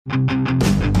It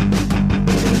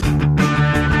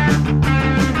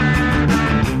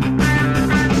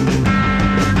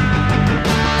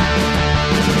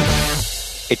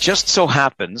just so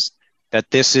happens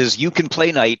that this is You Can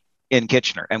Play Night in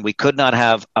Kitchener, and we could not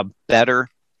have a better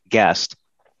guest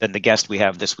than the guest we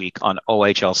have this week on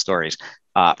OHL Stories.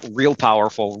 Real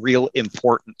powerful, real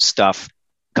important stuff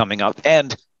coming up.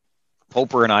 And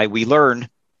Poper and I, we learn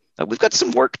that we've got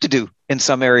some work to do in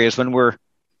some areas when we're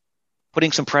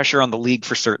putting some pressure on the league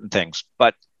for certain things.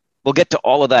 But we'll get to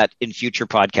all of that in future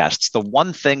podcasts. The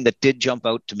one thing that did jump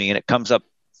out to me, and it comes up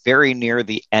very near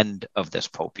the end of this,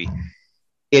 Popey,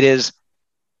 it is,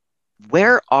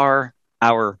 where are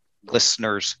our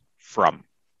listeners from?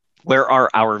 Where are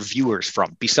our viewers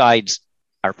from, besides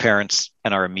our parents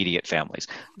and our immediate families?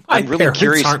 I'm really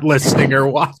curious. Aren't listening or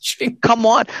watching. Come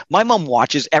on. My mom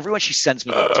watches everyone. She sends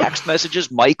me text messages.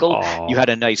 Michael, you had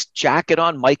a nice jacket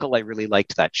on. Michael, I really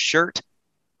liked that shirt.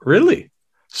 Really?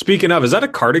 Speaking of, is that a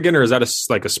cardigan or is that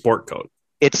like a sport coat?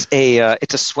 It's a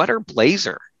sweater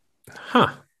blazer. Huh.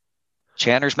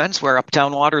 Channer's Menswear,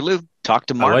 Uptown Waterloo. Talk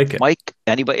to Mark, like Mike,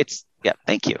 anybody.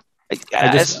 Thank you.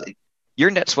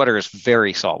 Your knit sweater is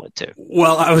very solid too.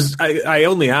 Well, I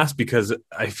only asked because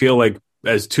I feel like,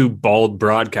 as two bald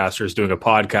broadcasters doing a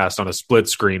podcast on a split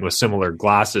screen with similar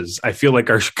glasses, I feel like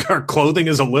our clothing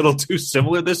is a little too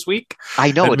similar this week.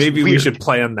 I know. Maybe we should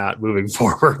plan that moving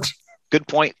forward. Good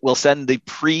point. We'll send the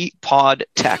pre-pod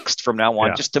text from now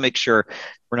on just to make sure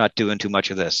we're not doing too much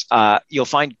of this. You'll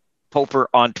find Poper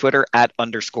on Twitter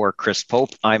 @_Chris Pope.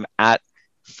 I'm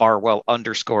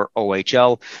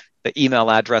 @Farwell_OHL. The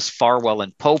email address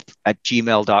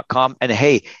farwellandpope@gmail.com. And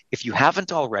hey, if you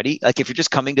haven't already, like if you're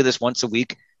just coming to this once a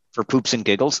week for poops and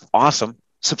giggles, awesome.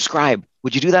 Subscribe.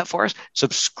 Would you do that for us?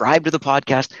 Subscribe to the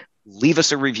podcast. Leave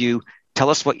us a review. Tell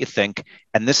us what you think.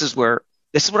 And this is what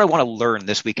I want to learn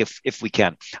this week, if we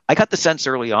can. I got the sense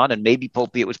early on, and maybe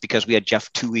Popey, it was because we had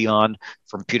Jeff Toohey on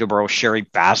from Peterborough, Sherry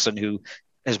Basson, who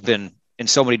has been in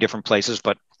so many different places,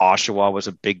 but Oshawa was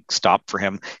a big stop for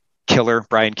him.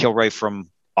 Brian Kilroy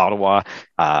from Ottawa,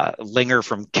 Linger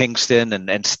from Kingston,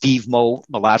 and Steve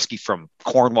Molasky from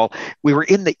Cornwall. We were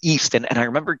in the East, and I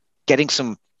remember getting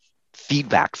some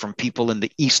feedback from people in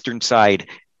the Eastern side,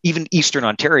 even Eastern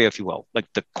Ontario, if you will,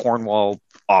 like the Cornwall,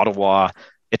 Ottawa,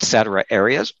 etc.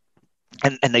 areas.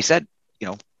 And they said,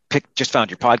 just found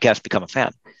your podcast, become a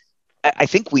fan. I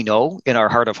think we know in our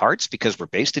heart of hearts, because we're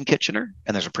based in Kitchener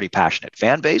and there's a pretty passionate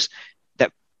fan base,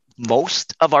 that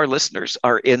most of our listeners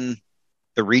are in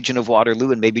the region of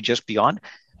Waterloo and maybe just beyond.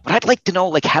 But I'd like to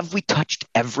know, have we touched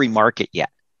every market yet?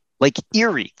 Like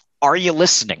Erie, are you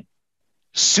listening?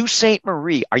 Sault Ste.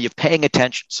 Marie, are you paying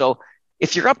attention? So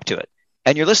if you're up to it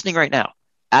and you're listening right now,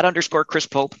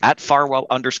 @_Chris Pope,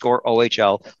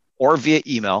 @Farwell_OHL, or via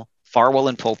email,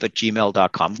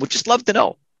 farwellandpope@gmail.com. Would just love to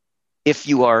know if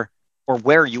you are, or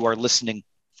where you are listening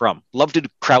from. Love to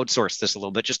crowdsource this a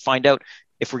little bit. Just find out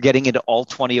if we're getting into all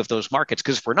 20 of those markets.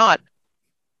 Because if we're not,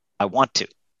 I want to.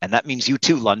 And that means you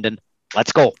too, London.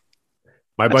 Let's go.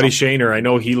 My buddy Shaner, I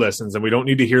know he listens, and we don't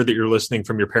need to hear that you're listening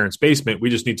from your parents' basement. We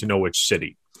just need to know which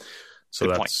city. So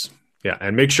Good that's point. Yeah,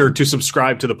 and make sure to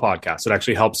subscribe to the podcast. It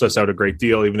actually helps us out a great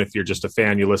deal. Even if you're just a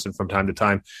fan, you listen from time to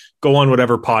time. Go on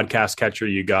whatever podcast catcher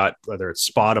you got, whether it's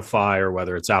Spotify or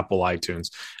whether it's Apple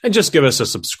iTunes, and just give us a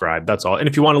subscribe. That's all. And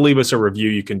if you want to leave us a review,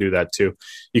 you can do that too.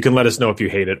 You can let us know if you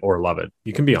hate it or love it.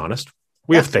 You can be honest.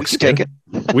 We have thick skin. Take it.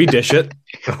 We dish it.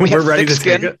 We're ready to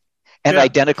take it. And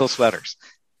identical sweaters.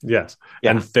 Yes. Yeah.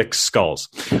 And thick skulls.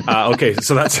 Okay.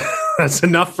 So that's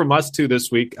enough from us two this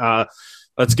week.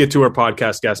 Let's get to our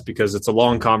podcast guest, because it's a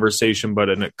long conversation, but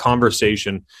in a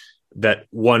conversation that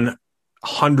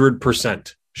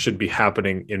 100% should be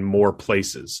happening in more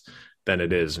places than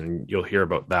it is. And you'll hear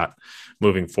about that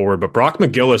moving forward. But Brock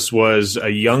McGillis was a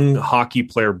young hockey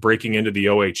player breaking into the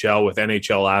OHL with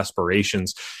NHL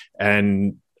aspirations.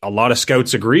 And a lot of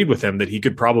scouts agreed with him that he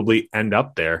could probably end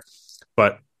up there.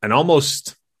 But an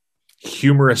almost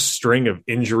humorous string of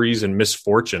injuries and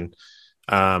misfortune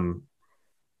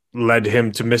led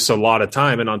him to miss a lot of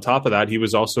time. And on top of that, he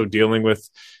was also dealing with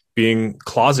being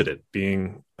closeted,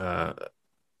 being a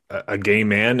gay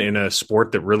man in a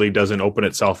sport that really doesn't open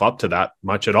itself up to that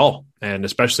much at all. And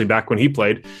especially back when he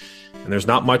played. And there's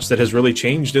not much that has really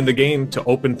changed in the game to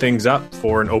open things up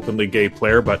for an openly gay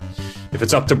player. But if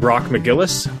it's up to Brock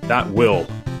McGillis, that will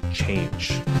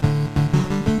change.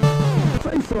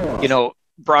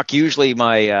 Brock, usually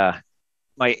my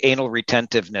anal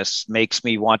retentiveness makes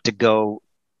me want to go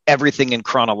everything in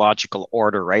chronological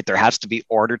order, right? There has to be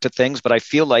order to things, but I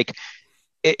feel like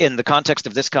in the context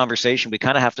of this conversation, we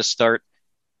kind of have to start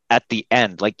at the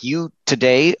end. Like, you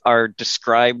today are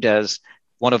described as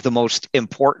one of the most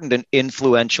important and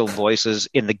influential voices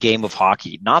in the game of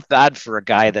hockey. Not bad for a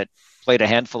guy that played a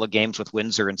handful of games with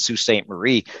Windsor and Sault Ste.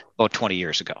 Marie about 20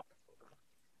 years ago.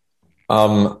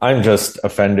 I'm just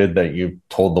offended that you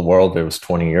told the world it was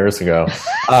 20 years ago.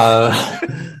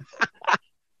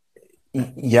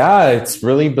 Yeah, it's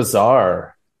really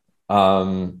bizarre.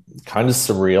 Kind of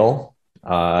surreal.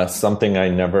 Something I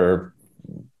never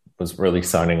was really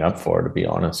signing up for, to be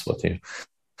honest with you.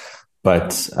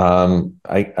 But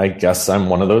I guess I'm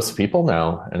one of those people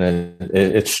now, and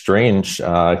it's strange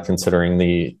considering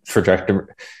the trajectory,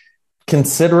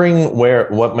 considering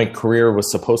what my career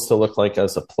was supposed to look like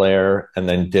as a player and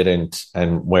then didn't,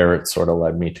 and where it sort of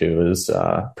led me to is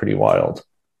pretty wild.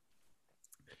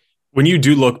 When you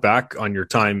do look back on your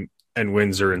time in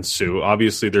Windsor and Sault,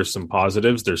 obviously there's some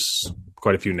positives, there's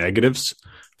quite a few negatives.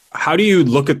 How do you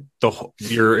look at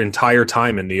your entire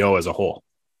time in the O as a whole?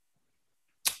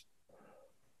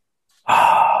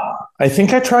 I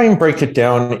think I try and break it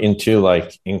down into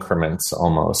like increments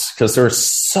almost, because there's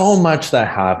so much that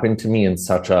happened to me in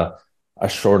such a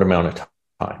short amount of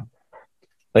time.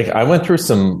 Like I went through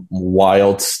some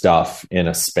wild stuff in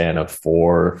a span of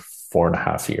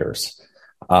 4.5 years.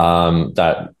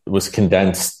 That was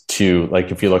condensed to,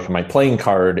 like, if you look at my playing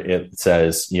card, it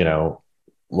says,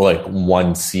 like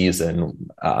one season.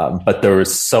 But there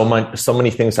was so many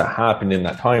things that happened in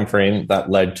that time frame that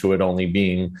led to it only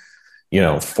being,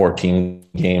 14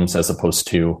 games as opposed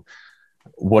to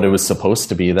what it was supposed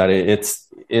to be. That it's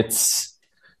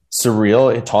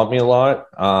surreal. It taught me a lot.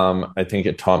 I think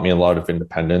it taught me a lot of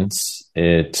independence.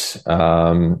 It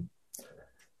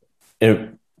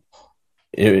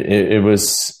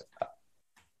was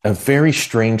a very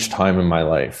strange time in my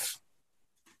life,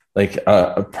 like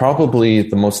probably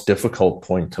the most difficult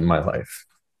point in my life.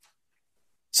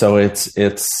 So it's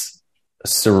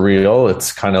surreal.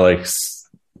 It's kind of like,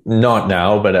 not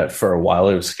now, but for a while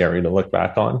it was scary to look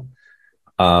back on.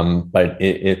 But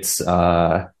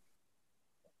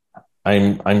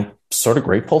I'm sort of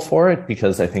grateful for it,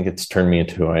 because I think it's turned me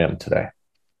into who I am today.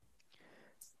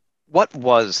 What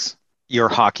was your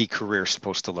hockey career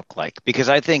supposed to look like? Because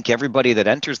I think everybody that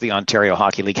enters the Ontario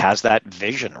Hockey League has that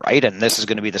vision, right? And this is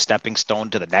going to be the stepping stone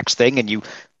to the next thing, and you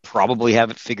probably have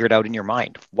it figured out in your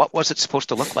mind. What was it supposed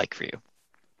to look like for you?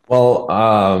 Well,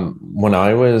 when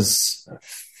I was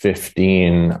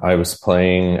 15, I was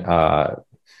playing, I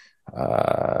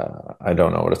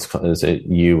don't know what it's called. Is it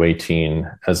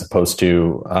U18 as opposed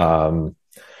to,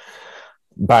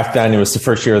 back then it was the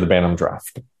first year of the Bantam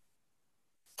draft.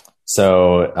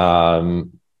 So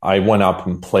I went up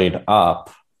and played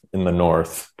up in the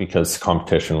North because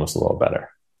competition was a little better.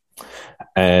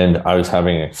 And I was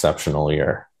having an exceptional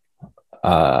year.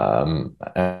 And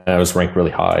I was ranked really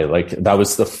high. Like that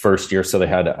was the first year. So they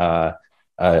had a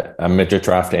midget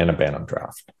draft and a Bantam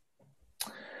draft.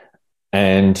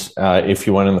 And if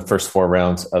you went in the first 4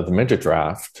 rounds of the midget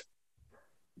draft,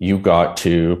 you got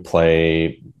to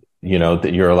play,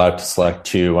 that you're allowed to select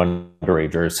 2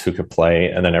 underagers who could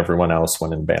play, and then everyone else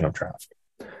went in the Bantam draft.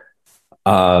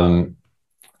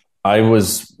 I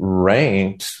was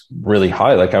ranked really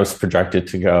high. Like I was projected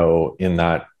to go in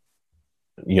that,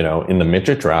 in the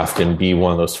midget draft and be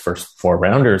one of those first 4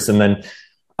 rounders. And then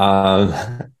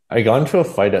I got into a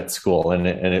fight at school,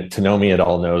 and to know me at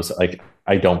all knows, like,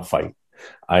 I don't fight.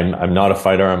 I'm not a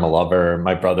fighter. I'm a lover.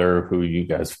 My brother, who you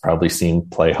guys have probably seen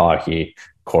play hockey,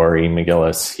 Corey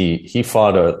McGillis, he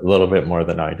fought a little bit more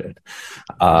than I did.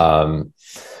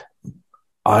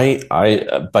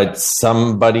 But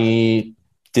somebody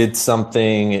did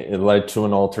something. It led to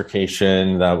an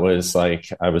altercation that was like,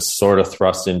 I was sort of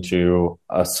thrust into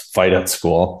a fight at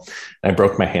school. And I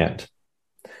broke my hand,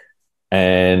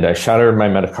 and I shattered my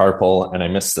metacarpal, and I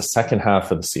missed the second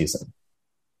half of the season.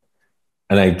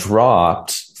 And I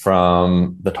dropped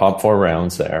from the top 4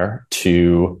 rounds there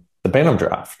to the Bantam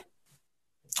draft.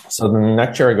 So the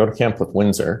next year I go to camp with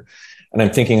Windsor, and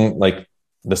I'm thinking, like,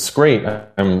 this is great.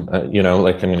 I'm going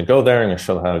to go there. I'm going to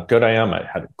show how good I am. I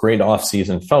had a great off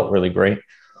season, felt really great.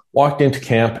 Walked into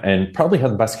camp and probably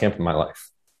had the best camp of my life.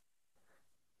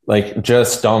 Like,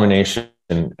 just domination.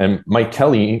 And Mike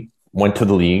Kelly went to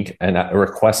the league and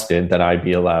requested that I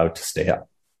be allowed to stay up.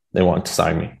 They wanted to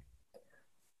sign me.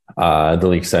 The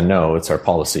league said, no, it's our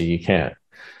policy. You can't.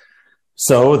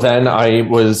 So then I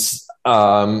was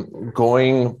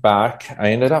going back.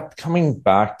 I ended up coming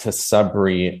back to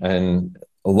Sudbury, and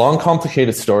a long,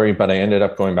 complicated story, but I ended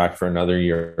up going back for another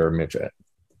year midget.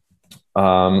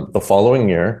 The following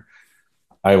year,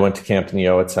 I went to camp in the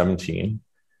O at 17,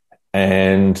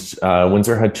 and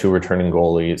Windsor had 2 returning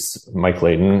goalies, Mike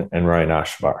Layden and Ryan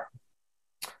Ashvar.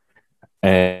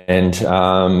 And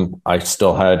I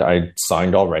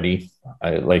signed already.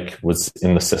 I was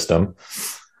in the system.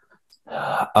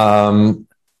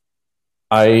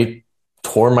 I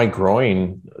tore my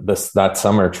groin that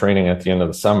summer training at the end of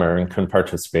the summer and couldn't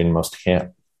participate in most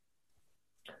camp.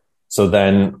 So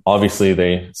then obviously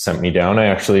they sent me down. I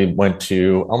actually went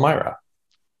to Elmira.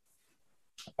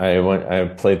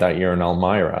 I played that year in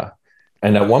Elmira.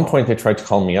 And at one point they tried to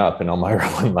call me up and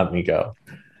Elmira wouldn't let me go,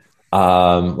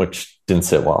 which didn't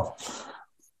sit well.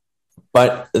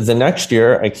 But the next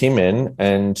year I came in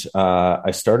and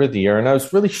I started the year and I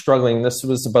was really struggling. This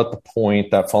was about the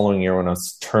point that following year when I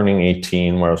was turning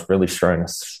 18, where I was really starting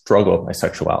to struggle with my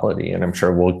sexuality. And I'm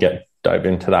sure we'll dive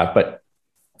into that. But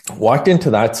walked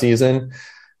into that season,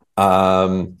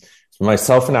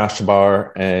 myself and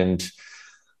Ashbar, and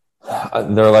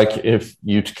they're like, if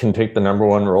you can take the number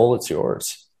one role, it's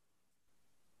yours.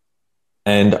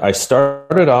 And I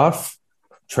started off,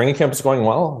 training camp was going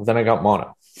well. Then I got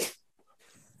mono.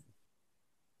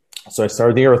 So I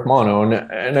started the year with mono,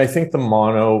 and I think the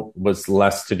mono was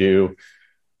less to do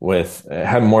with, it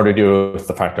had more to do with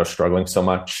the fact I was struggling so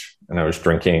much and I was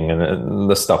drinking and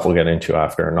the stuff we'll get into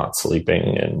after, not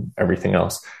sleeping and everything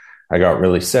else. I got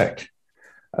really sick.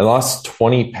 I lost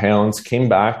 20 pounds, came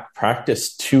back,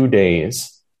 practiced 2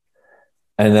 days.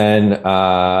 And then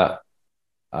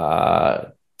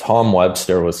Tom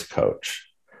Webster was the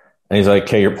coach. And he's like,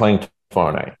 okay, you're playing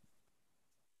tomorrow night.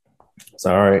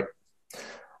 So, all right.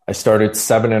 I started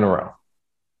 7 in a row.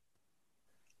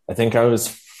 I think I was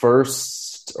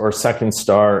first or second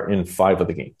star in 5 of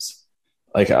the games.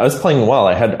 I was playing well.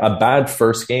 I had a bad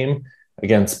first game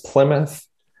against Plymouth,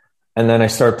 and then I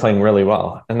started playing really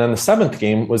well. And then the 7th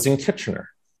game was in Kitchener.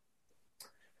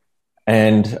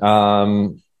 And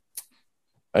I'm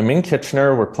in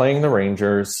Kitchener. We're playing the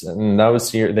Rangers, and that was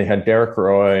the year they had Derek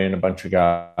Roy and a bunch of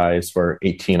guys who were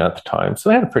 18 at the time. So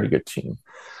they had a pretty good team.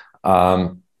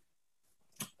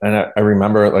 And I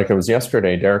remember it like it was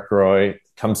yesterday. Derek Roy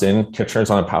comes in, Kitchener's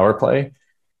on a power play,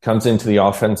 comes into the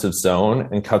offensive zone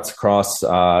and cuts across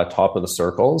top of the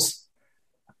circles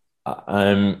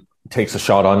and takes a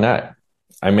shot on net.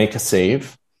 I make a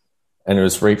save, and it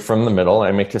was right from the middle.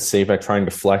 I make a save. I try and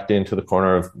deflect into the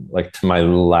corner of to my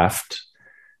left.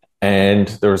 And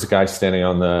there was a guy standing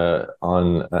right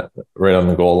on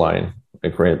the goal line,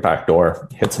 right back door,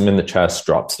 hits him in the chest,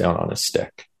 drops down on his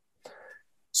stick.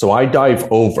 So I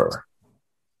dive over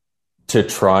to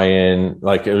try and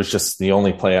it was just the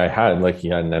only play I had. He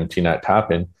had an empty net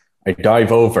tap in. I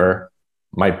dive over,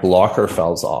 my blocker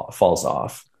falls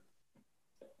off.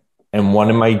 And one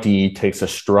of my D takes a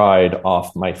stride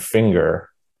off my finger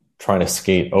trying to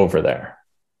skate over there.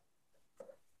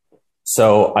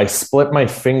 So I split my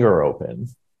finger open.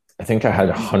 I think I had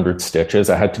 100 stitches.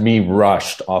 I had to be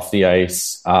rushed off the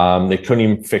ice. They couldn't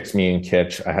even fix me in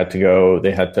Kitch. They had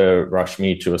to rush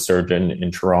me to a surgeon in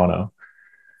Toronto.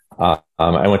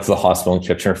 I went to the hospital in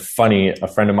Kitchener. Funny, a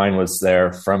friend of mine was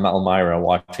there from Elmira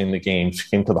watching the game. She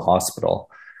came to the hospital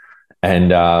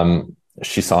and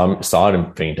she saw it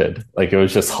and fainted. It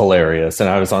was just hilarious. And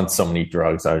I was on so many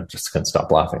drugs, I just couldn't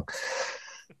stop laughing.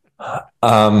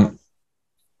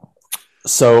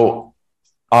 So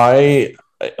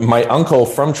my uncle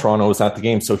from Toronto was at the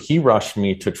game, so he rushed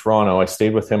me to Toronto. I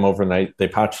stayed with him overnight. They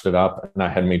patched it up, and I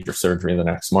had major surgery the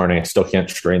next morning. I still can't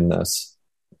straighten this,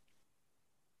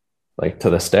 to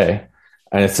this day.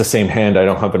 And it's the same hand. I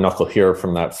don't have a knuckle here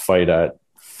from that fight at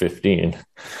 15.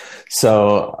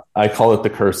 So I call it the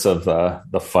curse of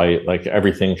the fight.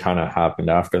 Everything kind of happened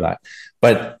after that.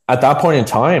 But at that point in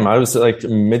time, I was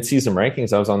mid-season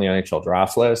rankings. I was on the NHL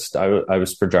draft list. I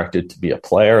was projected to be a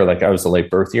player. I was a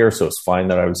late birth year, so it's fine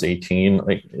that I was 18.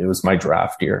 It was my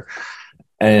draft year,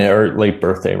 or late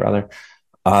birthday rather.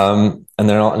 And then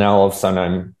now all of a sudden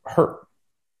I'm hurt.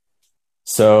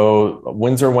 So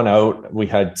Windsor went out. We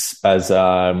had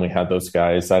Spezza and we had those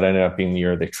guys. That ended up being the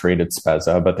year they traded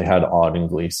Spezza, but they had Odd and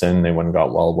Gleason. They went and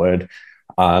got Wellwood.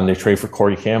 They traded for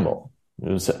Corey Campbell. It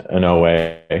was an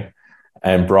OA.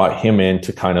 And brought him in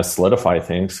to kind of solidify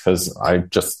things because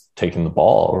I'd just taken the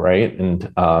ball, right?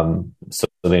 And so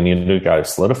they needed a guy to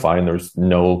solidify, and there was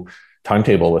no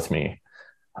timetable with me.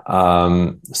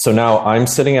 So now I'm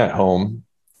sitting at home.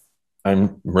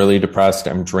 I'm really depressed.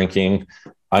 I'm drinking.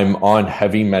 I'm on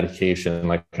heavy medication,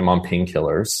 I'm on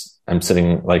painkillers. I'm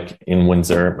sitting in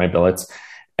Windsor, my billets,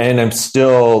 and I'm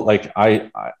still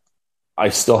I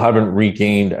still haven't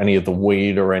regained any of the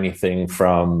weight or anything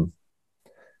from.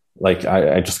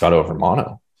 I just got over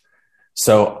mono.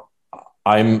 So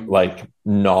I'm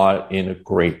not in a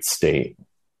great state.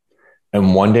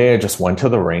 And one day I just went to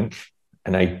the rink,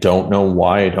 and I don't know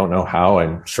why, I don't know how.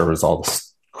 I'm sure it was all the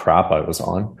crap I was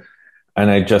on. And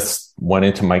I just went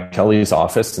into Mike Kelly's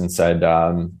office and said,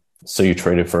 so you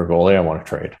traded for a goalie? I want to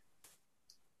trade.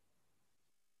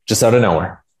 Just out of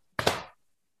nowhere.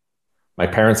 My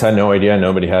parents had no idea.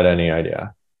 Nobody had any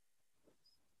idea.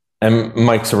 And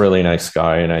Mike's a really nice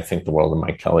guy, and I think the world of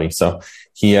Mike Kelly. So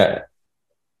he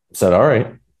said, all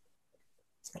right.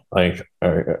 Like,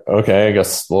 okay, I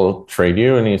guess we'll trade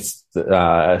you. And he's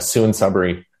Sue and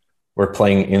Sudbury were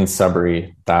playing in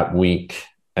Sudbury that week.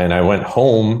 And I went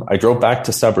home. I drove back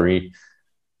to Sudbury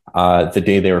the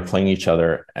day they were playing each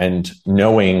other, and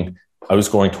knowing I was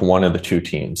going to one of the two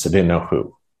teams. I didn't know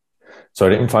who. So I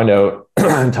didn't find out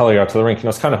until I got to the rink. And I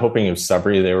was kind of hoping it was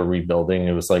Sudbury. They were rebuilding.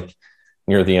 It was like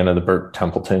near the end of the Bert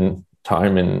Templeton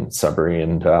time in Sudbury.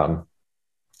 And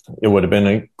it would have been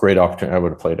a great opportunity. I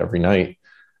would have played every night.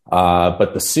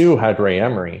 But the Sioux had Ray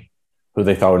Emery, who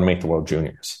they thought would make the World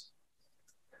Juniors.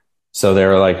 So they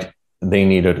were like, they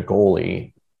needed a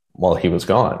goalie while he was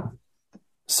gone.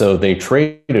 So they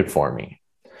traded for me.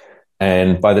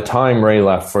 And by the time Ray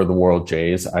left for the World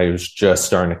Jays, I was just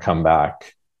starting to come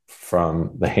back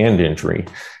from the hand injury,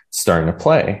 starting to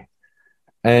play.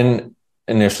 And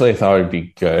initially I thought it'd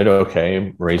be good.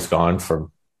 Okay, Ray's gone for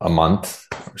a month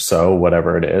or so,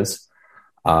 whatever it is.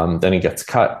 Then he gets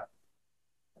cut.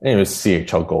 And he was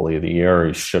CHL goalie of the year.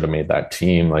 He should have made that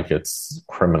team. Like, it's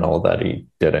criminal that he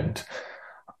didn't.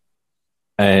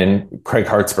 And Craig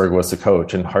Hartsburg was the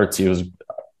coach, and Hartsy was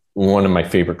one of my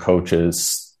favorite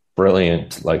coaches,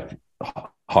 brilliant, like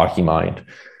hockey mind,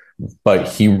 but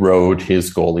he rode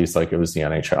his goalies like it was the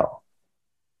NHL.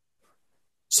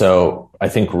 So I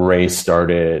think Ray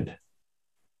started,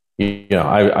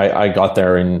 I got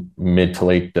there in mid to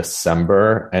late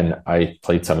December, and I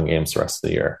played 7 games the rest of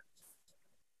the year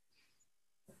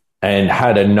and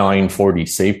had a .940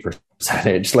 save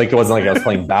percentage. Like, it wasn't like I was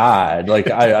playing bad. Like,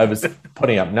 I was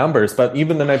putting up numbers, but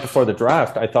even the night before the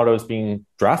draft, I thought I was being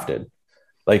drafted.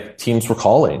 Like, teams were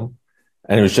calling,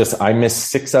 and it was just, I missed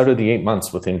 6 out of the 8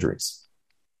 months with injuries.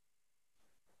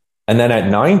 And then at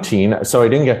 19, so I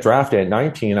didn't get drafted. At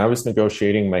 19,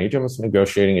 my agent was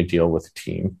negotiating a deal with a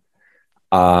team.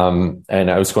 And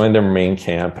I was going to their main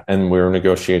camp, and we were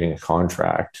negotiating a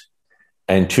contract.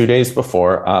 And 2 days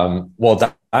before,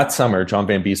 that summer, John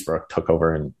Van Beesbrook took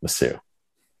over in the Sioux.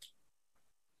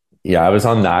 Yeah, I was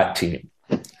on that team.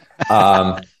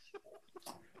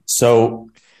 So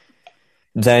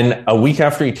then a week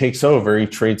after he takes over, he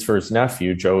trades for his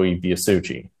nephew, Joey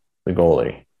Biasucci, the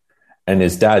goalie. And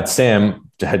his dad,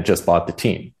 Sam, had just bought the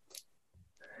team.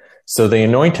 So they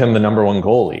anoint him the number 1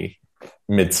 goalie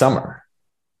midsummer.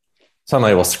 So I'm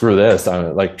like, well, screw this.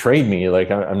 I'm like, trade me. Like,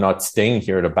 I'm not staying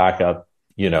here to back up,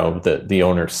 the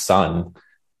owner's son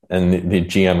and the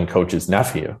GM coach's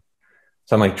nephew.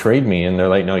 So I'm like, trade me. And they're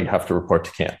like, no, you have to report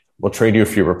to camp. We'll trade you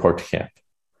if you report to camp.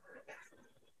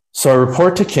 So I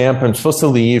report to camp. I'm supposed to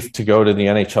leave to go to the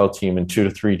NHL team in 2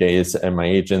 to 3 days. And my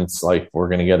agent's like, we're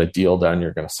going to get a deal done.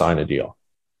 You're going to sign a deal.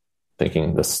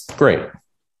 Thinking, this is great.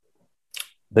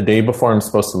 The day before I'm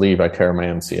supposed to leave, I tear my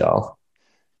MCL.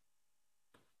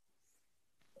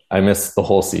 I missed the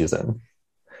whole season.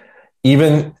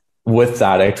 Even with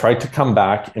that, I tried to come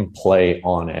back and play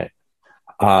on it.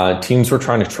 Teams were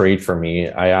trying to trade for me.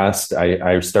 I started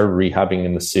rehabbing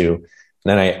in the Sioux. And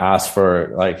then I asked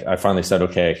for, I finally said,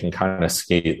 okay, I can kind of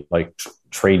skate,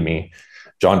 trade me.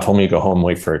 John told me to go home,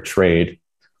 wait for a trade.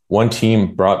 One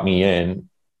team brought me in,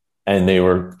 and they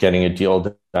were getting a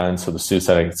deal done. So the Sioux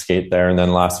said I could skate there. And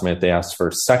then last minute, they asked for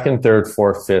 2nd, 3rd,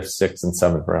 4th, 5th, 6th, and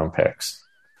 7th round picks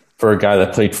for a guy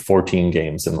that played 14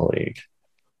 games in the league.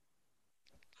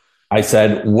 I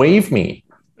said, waive me.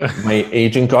 My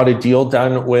agent got a deal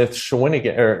done with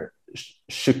Shawinigan.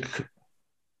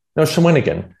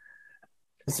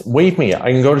 Waive me.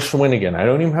 I can go to Shawinigan. I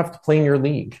don't even have to play in your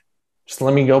league. Just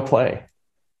let me go play.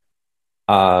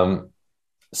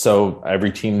 So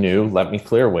every team knew, let me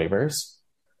clear waivers.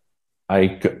 I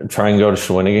try and go to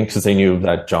Shawinigan because they knew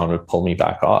that John would pull me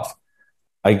back off.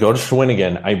 I go to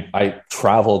Shawinigan. I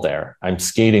travel there. I'm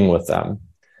skating with them.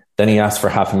 Then he asked for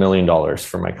 $500,000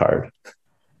 for my card.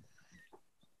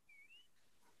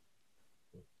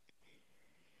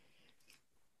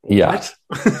 Yeah.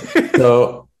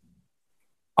 So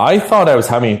I thought I was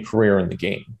having a career in the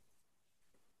game.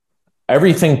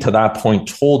 Everything to that point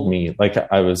told me,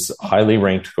 I was highly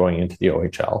ranked going into the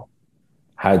OHL,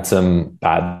 had some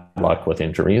bad luck with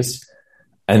injuries.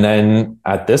 And then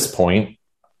at this point,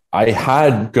 I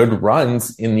had good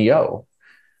runs in the O.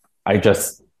 I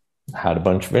just had a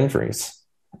bunch of injuries,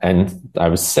 and I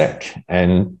was sick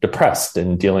and depressed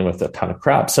and dealing with a ton of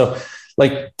crap. So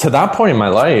to that point in my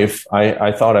life,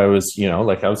 I thought I was,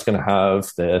 I was going to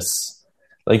have this,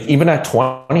 even at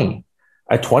 20,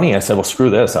 At 20, I said, well, screw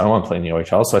this. I don't want to play in the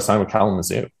OHL. So I signed with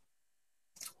Kalamazoo.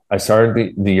 I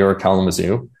started the year at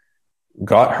Kalamazoo,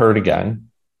 got hurt again,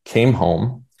 came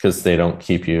home because they don't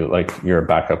keep you like you're a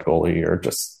backup goalie. You're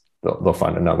just, they'll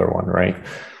find another one, right?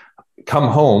 Come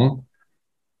home.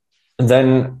 And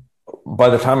then by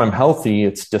the time I'm healthy,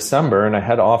 it's December and I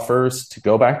had offers to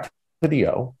go back to the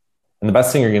O. And the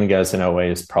best thing you're going to get as an OA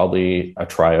is probably a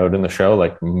tryout in the show,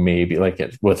 like maybe like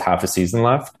it, with half a season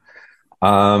left.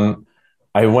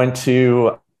 I went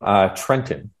to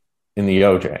Trenton in the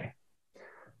OJ.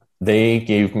 They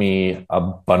gave me a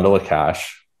bundle of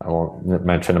cash. I won't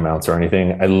mention amounts or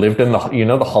anything. I lived in the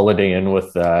Holiday Inn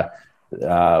with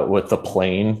the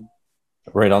plane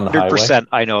right on the 100%, highway.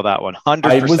 I know that one.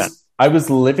 100%. I was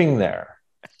living there.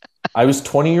 I was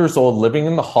 20 years old, living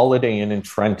in the Holiday Inn in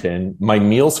Trenton. My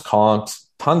meals comped,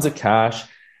 tons of cash.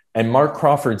 And Mark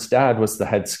Crawford's dad was the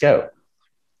head scout,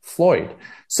 Floyd.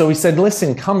 So he said,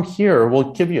 listen, come here.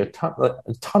 We'll give you a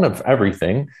ton of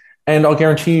everything. And I'll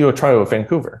guarantee you a tryout with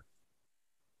Vancouver.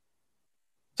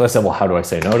 So I said, well, how do I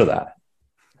say no to that?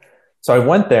 So I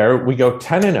went there. We go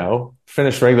 10-0,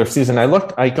 finished regular season.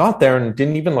 I got there and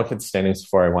didn't even look at the standings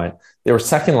before I went. They were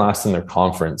second last in their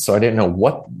conference. So I didn't know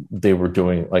what they were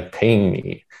doing, like paying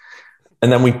me.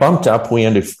 And then we bumped up. We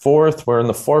ended fourth. We're in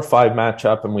the 4-5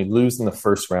 matchup and we lose in the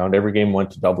first round. Every game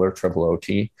went to double or triple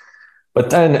OT.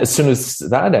 But then as soon as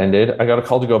that ended, I got a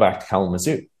call to go back to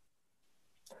Kalamazoo.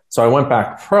 So I went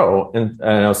back pro and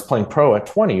I was playing pro at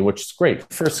 20, which is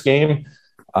great. First game,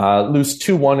 lose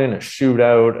 2-1 in a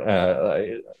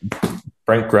shootout.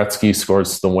 Brent Gretzky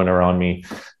scores the winner on me.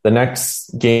 The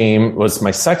next game was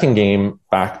my second game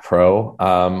back pro.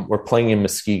 We're playing in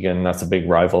Muskegon. That's a big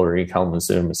rivalry,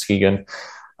 Kalamazoo, Muskegon.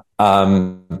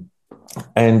 And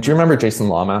do you remember Jason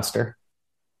Lawmaster?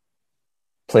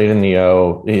 Played in the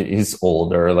O. He's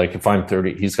older. Like if I'm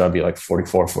 30, he's got to be like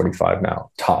 44, 45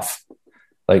 now. Tough.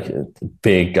 Like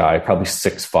big guy, probably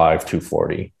 6'5",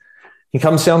 240. He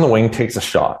comes down the wing, takes a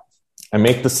shot. I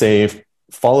make the save,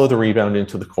 follow the rebound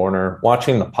into the corner.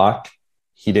 Watching the puck,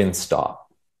 he didn't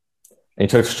stop. And he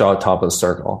took a shot at top of the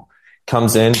circle.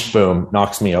 Comes in, boom,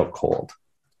 knocks me out cold.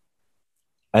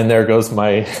 And there goes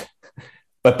my...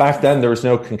 But back then, there was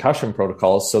no concussion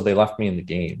protocols, so they left me in the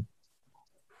game.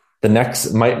 The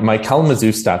next... My Kalamazoo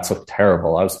stats looked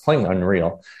terrible. I was playing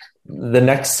unreal. The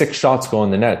next 6 shots go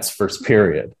in the nets, first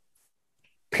period.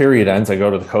 Period ends, I go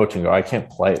to the coach and go, I can't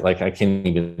play. Like, I can't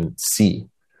even see.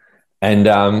 And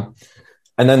then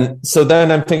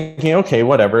I'm thinking, okay,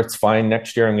 whatever, it's fine.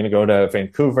 Next year, I'm going to go to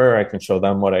Vancouver. I can show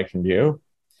them what I can do.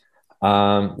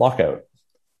 Lockout.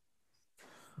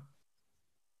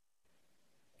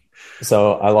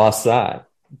 So I lost that.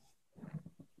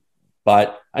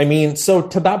 But I mean, so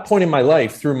to that point in my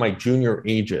life, through my junior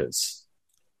ages,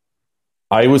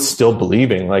 I was still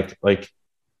believing like,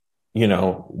 you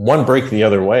know, one break the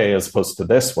other way as opposed to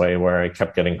this way where I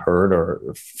kept getting hurt or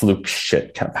fluke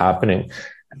shit kept happening.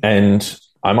 And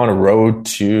I'm on a road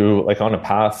to like on a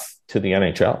path to the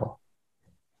NHL.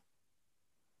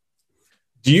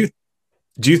 Do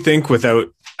you think without,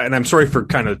 and I'm sorry for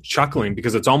kind of chuckling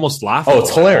because it's almost laughable. Oh,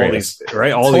 it's hilarious.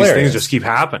 All these things just keep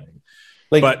happening.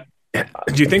 Like, but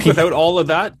do you think without all of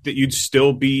that you'd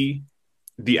still be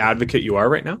the advocate you are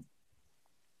right now?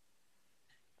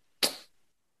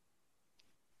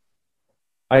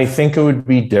 I think it would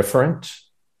be different.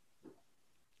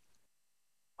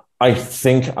 I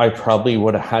think I probably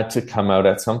would have had to come out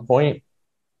at some point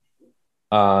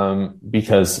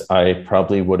because I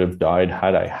probably would have died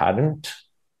had I hadn't.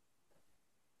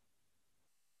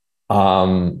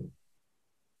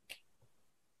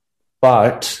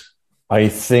 But I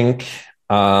think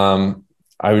I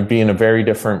would be in a very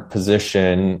different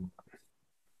position.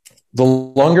 The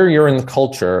longer you're in the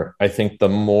culture, I think the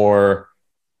more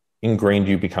ingrained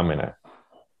you become in it.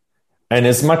 And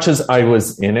as much as I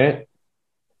was in it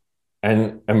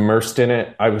and immersed in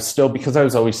it, I was still, because I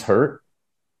was always hurt,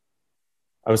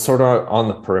 I was sort of on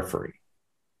the periphery.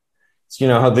 So you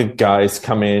know how the guys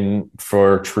come in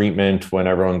for treatment when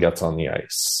everyone gets on the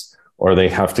ice, or they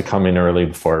have to come in early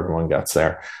before everyone gets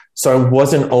there. So I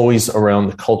wasn't always around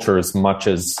the culture as much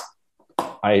as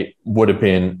I would have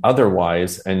been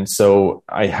otherwise. And so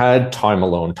I had time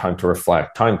alone, time to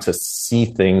reflect, time to see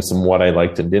things and what I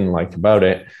liked and didn't like about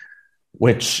it,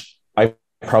 which I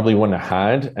probably wouldn't have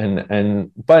had.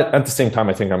 But at the same time,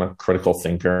 I think I'm a critical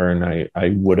thinker and I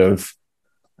would have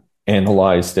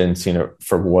analyzed and seen it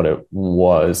for what it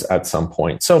was at some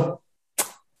point. So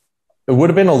it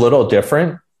would have been a little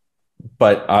different,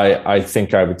 but I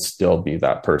think I would still be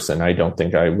that person. I don't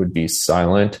think I would be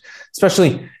silent,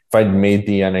 especially if I'd made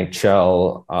the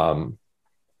NHL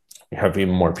you have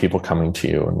even more people coming to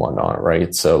you and whatnot,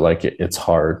 right? So like it's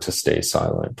hard to stay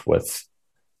silent with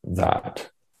that.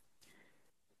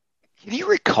 Can you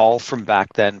recall from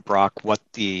back then, Brock, what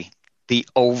the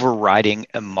overriding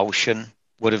emotion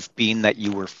would have been that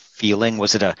you were feeling?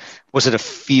 Was it a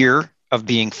fear of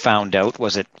being found out?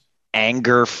 Was it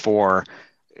anger for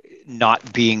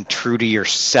not being true to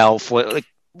yourself? What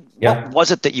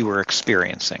was it that you were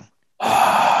experiencing?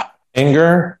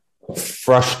 Anger,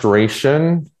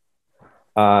 frustration,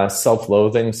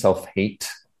 self-loathing,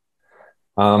 self-hate.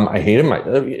 I hated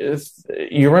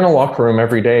you're in a locker room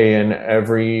every day, and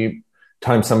every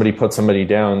time somebody puts somebody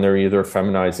down, they're either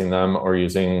feminizing them or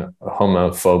using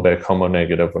homophobic,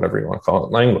 homo-negative, whatever you want to call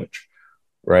it, language,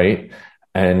 right?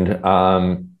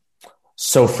 And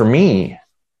so for me,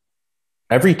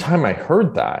 every time I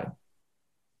heard that,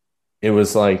 it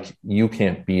was like, you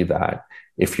can't be that.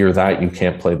 If you're that, you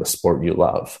can't play the sport you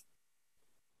love.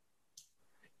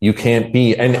 You can't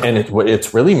be, and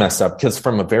it's really messed up because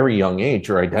from a very young age,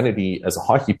 your identity as a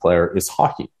hockey player is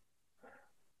hockey.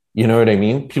 You know what I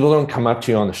mean? People don't come up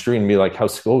to you on the street and be like,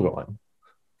 how's school going?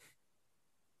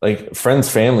 Like friends,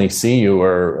 family see you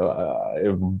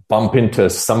or bump into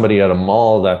somebody at a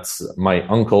mall that's my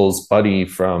uncle's buddy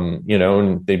from,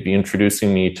 and they'd be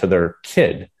introducing me to their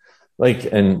kid. Like,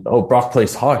 and, oh, Brock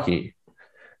plays hockey.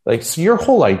 Like, so your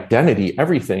whole identity,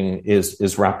 everything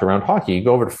is wrapped around hockey. You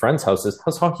go over to friends' houses,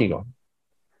 how's hockey going?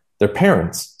 Their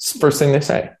parents, first thing they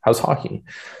say, how's hockey?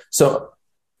 So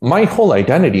my whole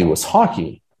identity was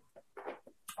hockey.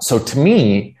 So to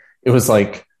me, it was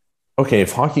like, okay,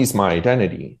 if hockey's my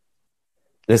identity,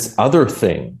 this other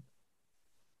thing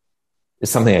is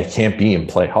something I can't be and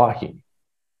play hockey.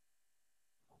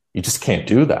 You just can't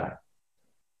do that.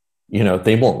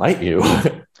 They won't let you.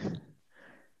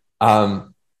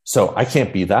 So I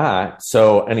can't be that.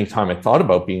 So anytime I thought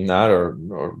about being that or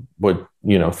would,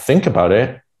 think about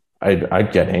it,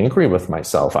 I'd get angry with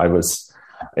myself.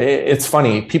 It's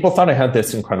funny. People thought I had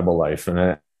this incredible life.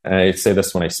 And I say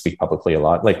this when I speak publicly a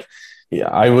lot. Like, yeah,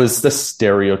 I was the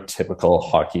stereotypical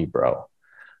hockey bro.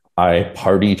 I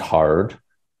partied hard.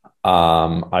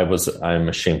 I'm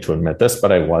ashamed to admit this,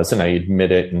 but I was, and I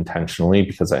admit it intentionally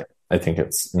because I think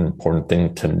it's an important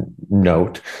thing to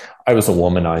note. I was a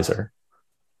womanizer.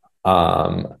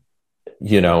 I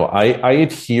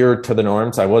adhered to the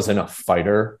norms. I wasn't a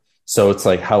fighter. So it's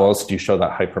like, how else do you show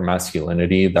that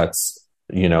hypermasculinity that's,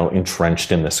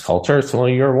 entrenched in this culture? So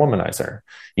you're a womanizer.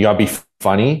 You gotta be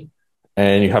funny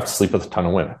and you have to sleep with a ton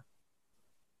of women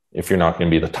if you're not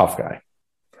going to be the tough guy.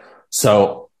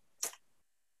 So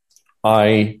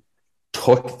I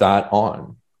took that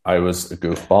on. I was a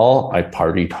goofball. I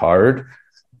partied hard,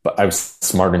 but I was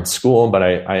smart in school, but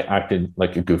I acted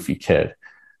like a goofy kid.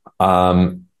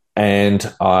 And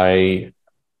I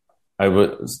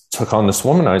took on this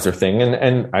womanizer thing,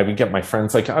 and I would get my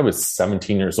friends, like I was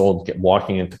 17 years old,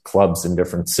 walking into clubs in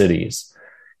different cities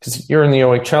because you're in the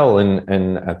OHL.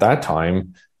 And at that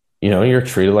time, you're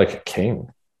treated like a king.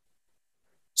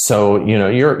 So,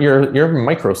 you're a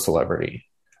micro celebrity.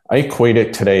 I equate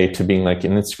it today to being like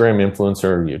an Instagram influencer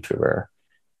or YouTuber.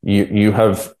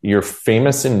 You're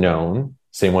famous and known,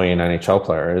 same way an NHL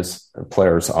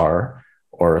players are,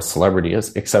 or a celebrity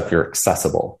is, except you're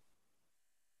accessible.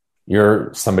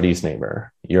 You're somebody's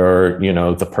neighbor. You're,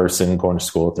 the person going to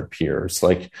school with their peers.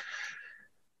 Like,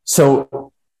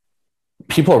 so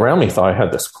people around me thought I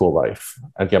had this cool life.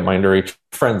 I'd get my underage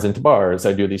friends into bars.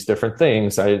 I do these different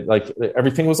things.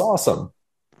 Everything was awesome,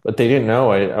 but they didn't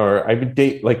know I would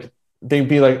date, like, they'd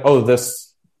be like, oh,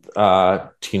 this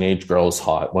teenage girl's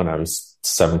hot when I was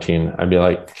 17. I'd be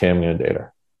like, okay, I'm going to date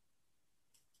her.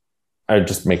 I'd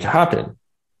just make it happen.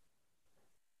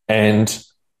 And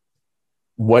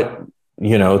what,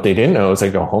 they didn't know is I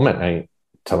go home at night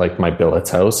to like my billet's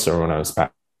house or when I was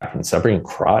back in Sudbury and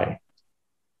cry.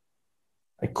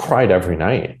 I cried every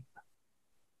night.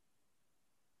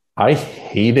 I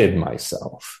hated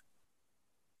myself.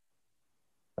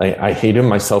 I hated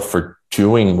myself for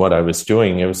doing what I was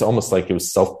doing. It was almost like it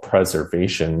was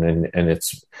self-preservation.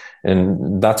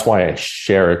 And that's why I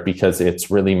share it, because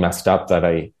it's really messed up that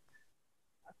I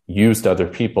used other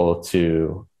people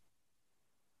to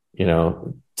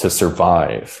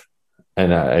survive.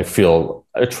 And I feel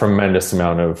a tremendous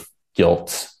amount of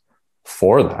guilt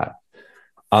for that.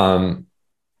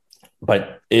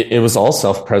 But it was all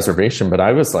self-preservation. But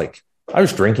I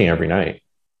was drinking every night.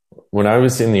 When I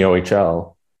was in the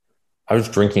OHL, I was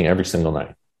drinking every single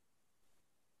night.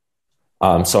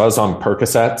 So I was on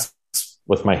Percocets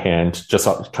with my hand, just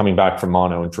coming back from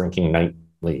mono and drinking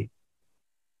nightly.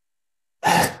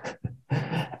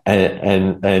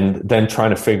 and then trying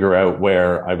to figure out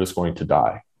where I was going to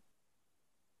die.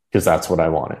 because that's what I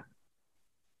wanted.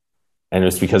 And it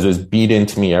was because it was beat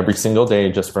into me every single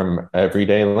day, just from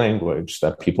everyday language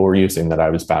that people were using, that I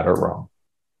was bad or wrong,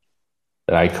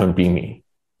 that I couldn't be me.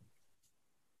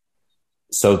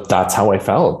 So that's how I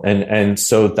felt. And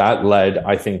so that led,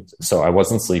 I think, so I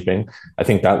wasn't sleeping. I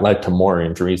think that led to more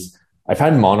injuries. I've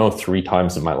had mono 3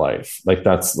 times in my life. Like,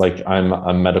 that's like, I'm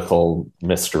a medical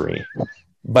mystery,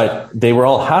 but they were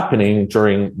all happening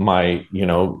during my,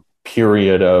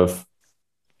 period of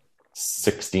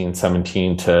 16,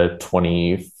 17 to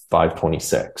 25,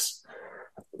 26,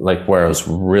 like where I was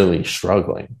really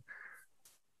struggling.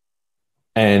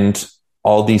 And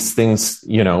all these things,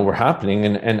 were happening.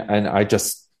 And I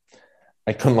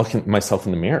couldn't look at myself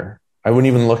in the mirror. I wouldn't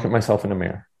even look at myself in the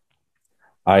mirror.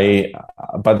 By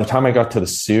the time I got to the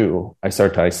Sioux, I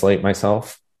started to isolate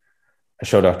myself. I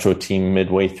showed up to a team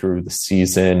midway through the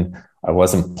season. I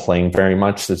wasn't playing very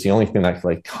much. So it's the only thing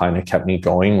that kind of kept me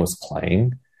going was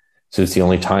playing. So it's the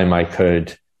only time I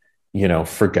could,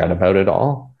 forget about it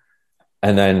all.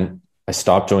 And then I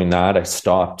stopped doing that. I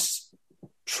stopped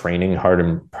training hard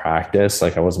in practice.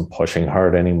 Like, I wasn't pushing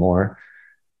hard anymore.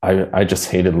 I just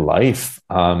hated life.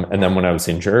 And then when I was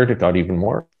injured, it got even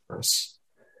worse.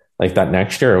 Like, that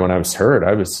next year when I was hurt,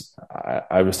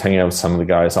 I was hanging out with some of the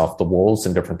guys off the Wolves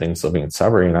and different things living in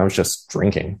Sudbury, and I was just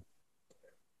drinking.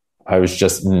 I was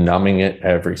just numbing it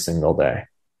every single day.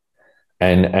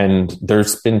 And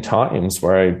there's been times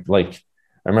where I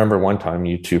remember one time,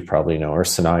 you two probably know her,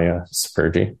 Sanaya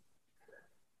Spurgey.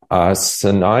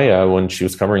 Sanaya, when she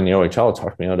was covering the OHL,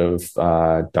 talked me out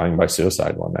of dying by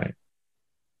suicide one night.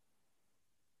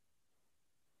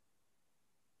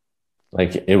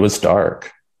 Like, it was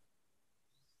dark.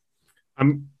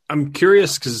 I'm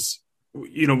curious because,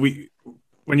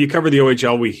 when you cover the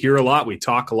OHL, we hear a lot, we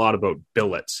talk a lot about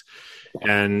billets.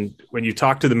 And when you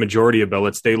talk to the majority of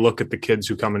billets, they look at the kids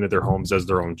who come into their homes as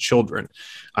their own children.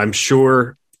 I'm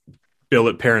sure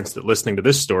billet parents that listening to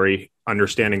this story,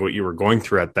 understanding what you were going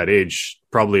through at that age,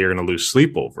 probably are going to lose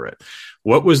sleep over it.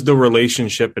 What was the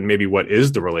relationship, and maybe what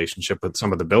is the relationship with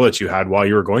some of the billets you had while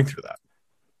you were going through that?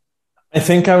 I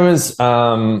think I was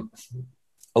a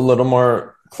little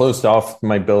more closed off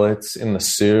my billets in the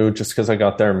Sioux, just because I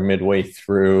got there midway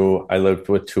through. I lived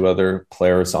with 2 other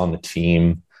players on the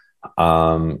team.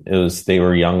 They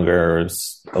were younger. It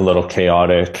was a little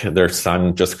chaotic. Their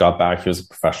son just got back. He was a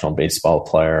professional baseball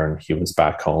player, and he was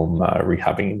back home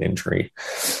rehabbing an injury.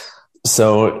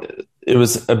 So it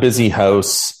was a busy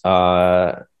house.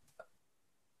 I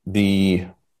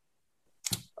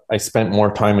spent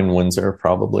more time in Windsor,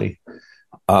 probably.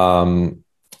 I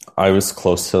was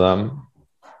close to them.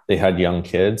 They had young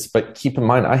kids, but keep in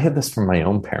mind, I had this from my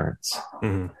own parents.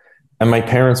 Mm-hmm. And my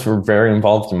parents were very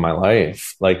involved in my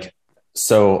life.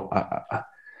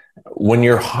 When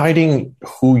you're hiding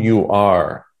who you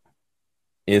are,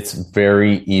 it's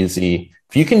very easy.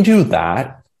 If you can do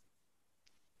that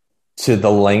to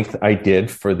the length I did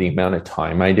for the amount of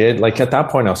time I did, at that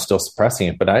point, I was still suppressing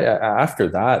it. But after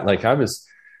that, I was,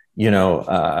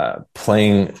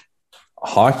 playing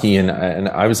hockey, and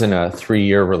I was in a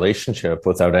 3-year relationship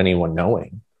without anyone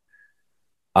knowing.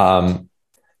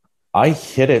 I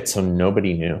hid it so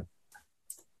nobody knew.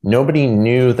 Nobody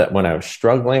knew that when I was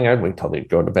struggling, I'd wait till they'd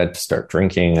go to bed to start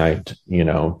drinking.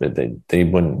 They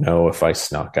wouldn't know if I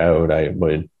snuck out. I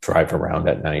would drive around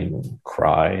at night and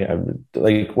cry. I would,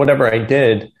 whatever I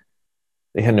did,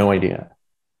 they had no idea.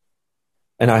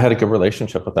 And I had a good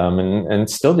relationship with them, and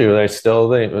still do. They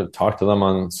talk to them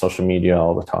on social media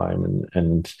all the time,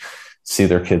 and see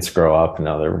their kids grow up, and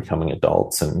now they're becoming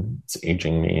adults, and it's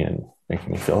aging me and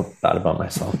making me feel bad about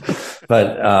myself.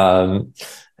 But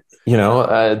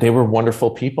they were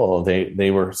wonderful people. They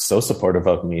were so supportive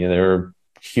of me. They were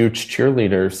huge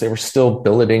cheerleaders. They were still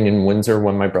billeting in Windsor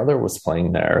when my brother was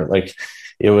playing there.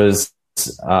 It was.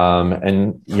 So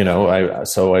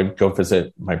I'd go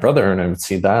visit my brother, and I would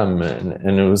see them,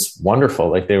 and it was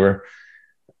wonderful. They were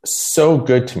so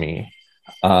good to me,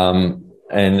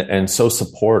 and so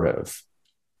supportive,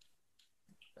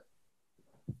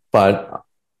 but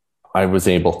I was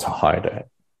able to hide it.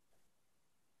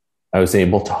 I was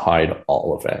able to hide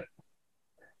all of it,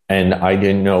 and I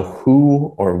didn't know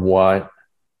who or what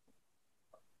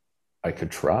I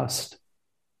could trust.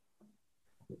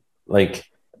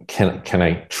 Can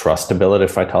I trust a billet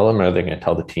if I tell them? Are they going to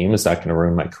tell the team? Is that going to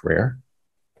ruin my career?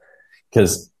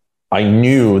 Because I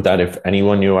knew that if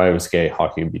anyone knew I was gay,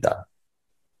 hockey would be done.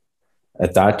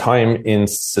 At that time in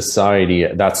society,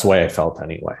 that's the way I felt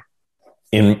anyway.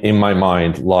 In my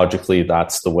mind, logically,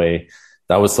 that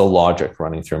was the logic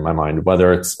running through my mind,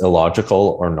 whether it's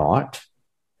illogical or not.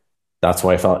 That's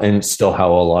why I felt, and still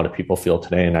how a lot of people feel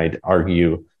today. And I'd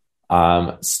argue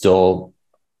still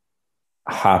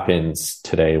happens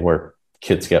today, where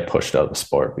kids get pushed out of the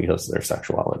sport because of their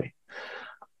sexuality.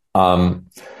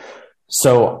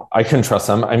 So I couldn't trust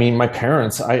them. I mean, my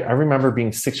parents, I remember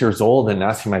being 6 years old and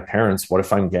asking my parents, what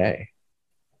if I'm gay?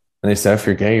 And they said, if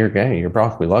you're gay, you're gay. You're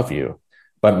Brock, we love you.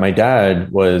 But my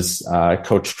dad was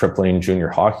coached AAA and junior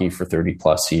hockey for 30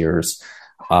 plus years,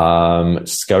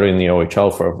 scouting the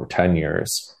OHL for over 10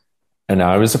 years. And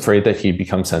I was afraid that he'd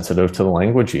become sensitive to the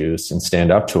language used and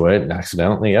stand up to it and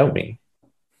accidentally out me.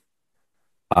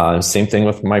 Same thing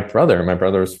with my brother. My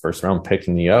brother was first round pick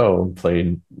in the O,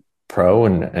 played pro.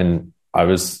 And I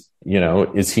was,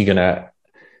 is he going to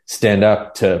stand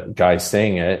up to guys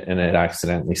saying it and it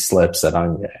accidentally slips that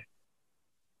I'm gay?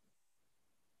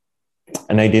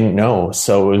 And I didn't know.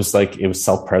 So it was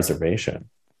self-preservation.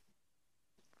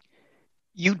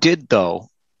 You did, though,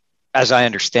 as I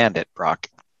understand it, Brock,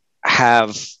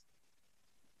 have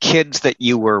kids that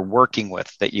you were working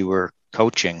with, that you were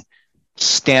coaching,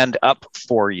 stand up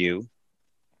for you,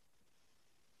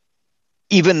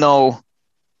 even though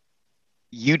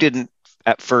you didn't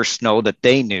at first know that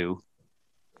they knew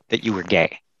that you were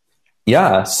gay.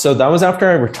 Yeah. So that was after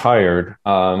I retired.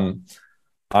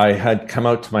 I had come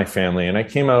out to my family, and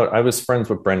I was friends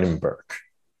with Brendan Burke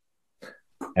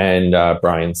and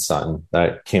Brian's son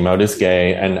that came out as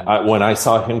gay. And when I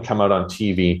saw him come out on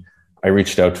TV, I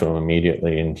reached out to him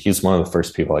immediately, and he's one of the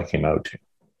first people I came out to.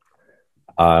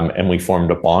 And we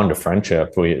formed a bond of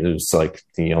friendship. It was like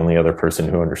the only other person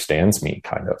who understands me,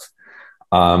 kind of.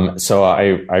 So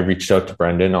I reached out to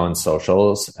Brendan on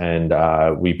socials, and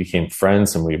we became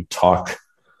friends, and we would talk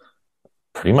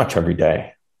pretty much every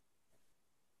day.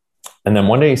 And then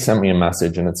one day he sent me a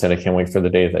message, and it said, I can't wait for the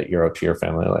day that you're out to your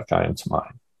family like I am to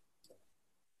mine.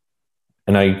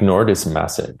 And I ignored his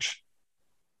message.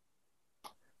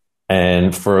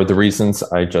 And for the reasons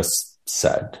I just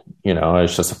said, I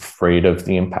was just afraid of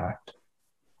the impact.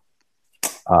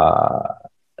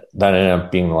 That ended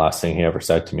up being the last thing he ever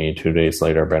said to me. 2 days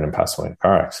later, Brendan passed away in a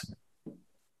car accident.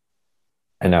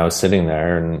 And I was sitting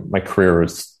there, and my career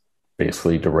was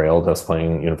basically derailed. I was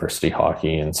playing university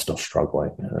hockey and still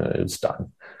struggling. It was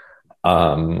done.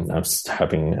 I was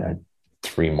having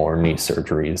 3 more knee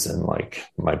surgeries, and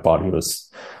my body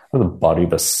was the body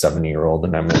of a 70-year-old,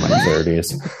 and I'm in my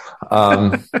 30s.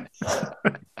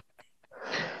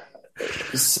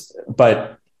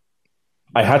 But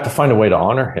I had to find a way to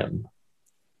honor him.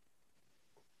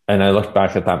 And I looked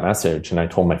back at that message, and I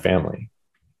told my family.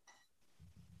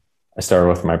 I started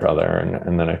with my brother,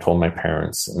 and then I told my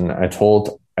parents, and I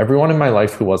told everyone in my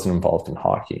life who wasn't involved in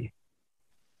hockey.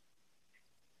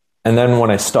 And then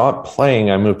when I stopped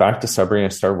playing, I moved back to Sudbury,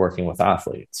 and I started working with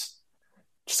athletes.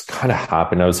 It just kind of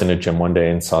happened. I was in a gym one day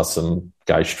and saw some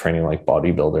guys training like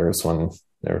bodybuilders when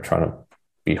they were trying to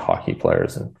be hockey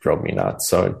players, and drove me nuts.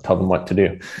 So I tell them what to do.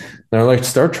 And they're like,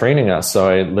 start training us. So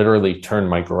I literally turned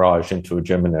my garage into a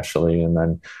gym initially, and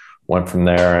then went from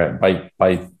there. By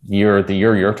the year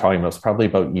you're talking about, was probably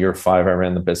about year 5. I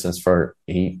ran the business for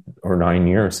 8 or 9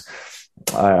 years.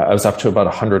 I was up to about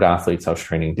 100 athletes I was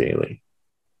training daily.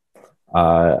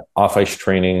 Off-ice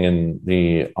training in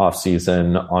the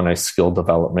off-season, on-ice skill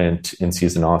development in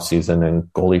season, off-season, and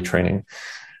goalie training.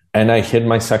 And I hid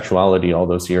my sexuality all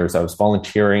those years. I was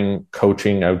volunteering,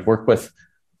 coaching. I would work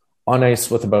on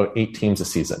ice with about 8 teams a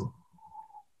season.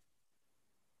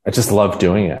 I just loved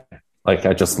doing it.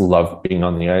 I just love being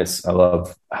on the ice. I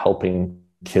love helping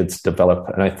kids develop.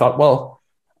 And I thought, well,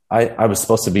 I was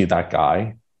supposed to be that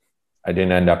guy. I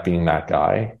didn't end up being that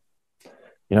guy.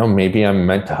 Maybe I'm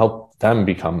meant to help them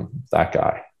become that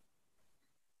guy.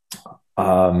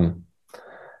 And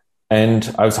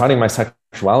I was hiding my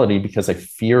sexuality because I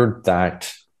feared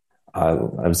that I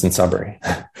was in Sudbury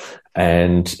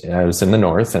and I was in the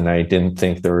north, and I didn't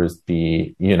think there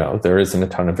isn't a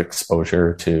ton of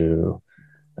exposure to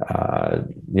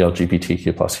the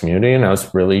LGBTQ plus community. And I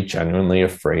was really genuinely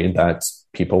afraid that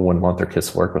people wouldn't want their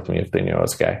kids to work with me if they knew I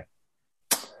was gay.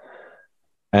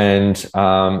 And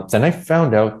then I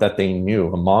found out that they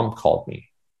knew. A mom called me.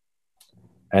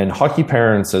 And hockey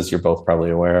parents, as you're both probably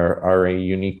aware, are a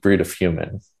unique breed of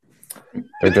human.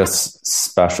 They're just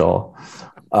special.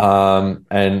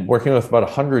 And working with about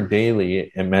 100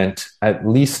 daily, it meant at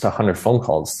least 100 phone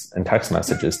calls and text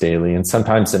messages daily. And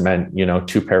sometimes it meant,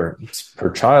 2 parents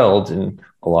per child. In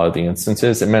a lot of the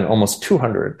instances, it meant almost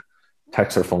 200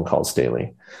 texts or phone calls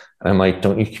daily. And I'm like,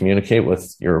 don't you communicate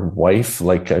with your wife?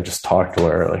 I just talked to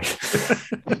her.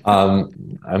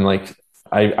 I'm like,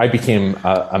 I became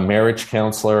a marriage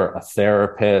counselor, a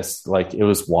therapist. It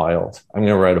was wild. I'm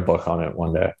going to write a book on it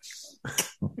one day.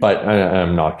 But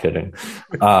I'm not kidding.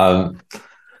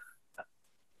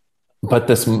 But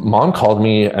this mom called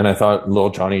me, and I thought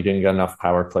little Johnny didn't get enough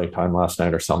power play time last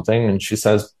night or something. And she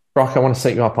says, Brock, I want to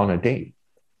set you up on a date.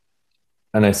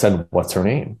 And I said, what's her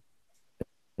name?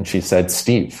 And she said,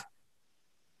 Steve.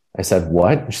 I said,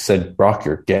 what? And she said, Brock,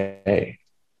 you're gay.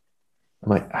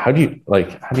 I'm like, how do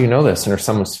you know this? And her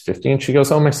son was 15. She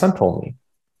goes, oh, my son told me.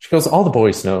 She goes, all the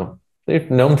boys know.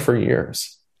 They've known for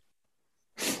years.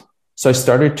 So I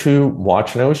started to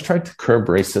watch, and I always tried to curb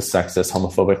racist, sexist,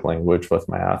 homophobic language with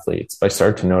my athletes. But I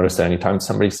started to notice that anytime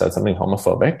somebody said something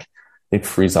homophobic, they'd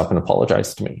freeze up and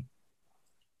apologize to me.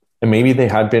 And maybe they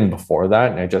had been before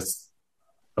that, and I just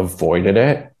avoided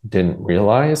it, didn't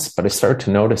realize, but I started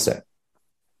to notice it.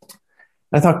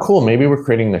 I thought, cool, maybe we're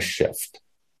creating this shift.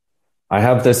 I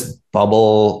have this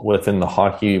bubble within the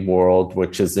hockey world,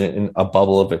 which is in a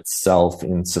bubble of itself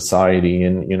in society.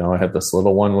 And, I have this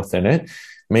little one within it.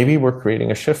 Maybe we're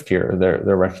creating a shift here.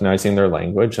 They're recognizing their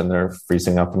language, and they're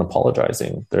freezing up and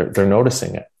apologizing. They're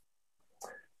noticing it.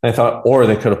 And I thought, or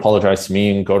they could apologize to me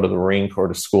and go to the rink or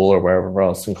to school or wherever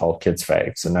else and call kids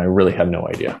fags. And I really had no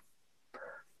idea.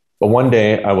 But one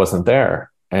day I wasn't there,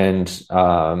 and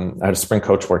I had a sprint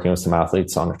coach working with some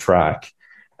athletes on a track.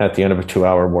 At the end of a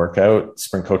 2-hour workout,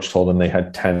 sprint coach told them they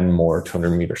had 10 more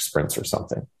 200-meter sprints or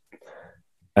something.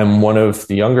 And one of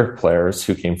the younger players,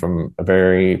 who came from a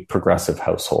very progressive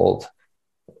household,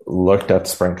 looked at the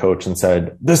sprint coach and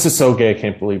said, this is so gay, I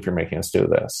can't believe you're making us do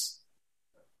this.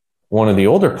 One of the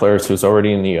older players, who was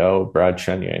already in the O, Brad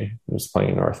Chenier, who was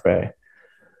playing in North Bay,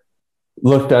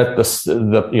 looked at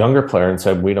the younger player and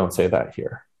said, we don't say that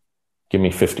here. Give me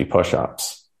 50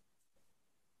 push-ups.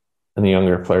 And the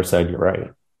younger player said, you're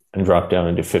right, and dropped down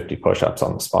and did 50 push-ups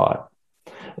on the spot.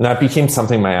 And that became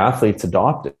something my athletes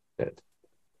adopted.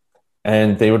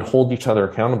 And they would hold each other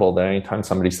accountable that anytime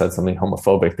somebody said something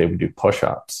homophobic, they would do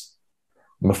push-ups.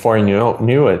 And before I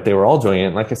knew it, they were all doing it.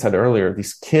 And like I said earlier,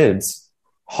 these kids,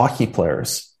 hockey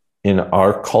players in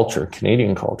our culture,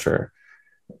 Canadian culture,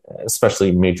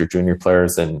 especially major junior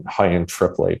players and high-end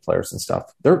AAA players and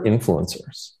stuff, they're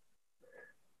influencers.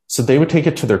 So they would take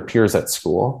it to their peers at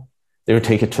school. They would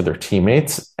take it to their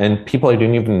teammates, and people I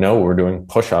didn't even know were doing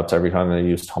push-ups every time they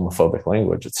used homophobic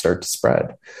language. It started to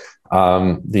spread.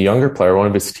 The younger player, one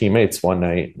of his teammates one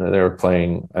night, they were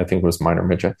playing, I think it was minor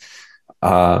midget,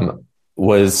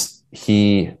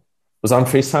 he was on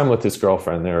FaceTime with his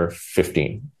girlfriend. They were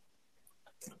 15.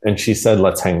 And she said,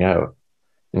 let's hang out.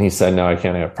 And he said, no, I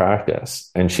can't have practice.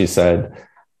 And she said,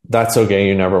 that's okay.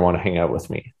 You never want to hang out with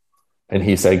me. And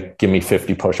he said, give me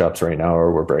 50 push-ups right now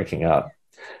or we're breaking up.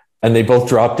 And they both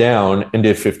dropped down and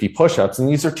did 50 push-ups. And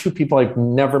these are two people I've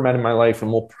never met in my life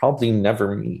and will probably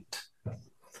never meet.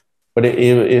 But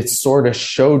it sort of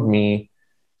showed me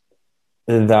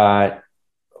that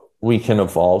we can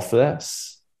evolve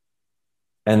this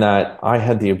and that I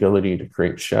had the ability to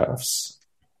create shifts.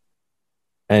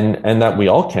 And that we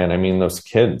all can. I mean, those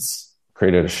kids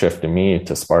created a shift in me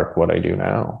to spark what I do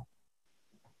now.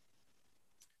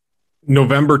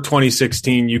 November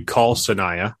 2016, you call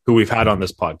Sanaya, who we've had on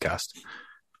this podcast.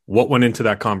 What went into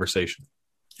that conversation?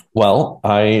 Well,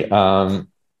 three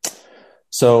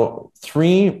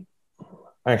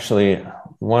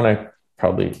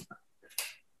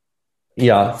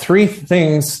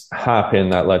things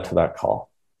happened that led to that call.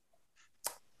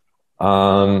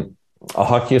 A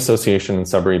hockey association in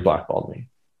Sudbury blackballed me.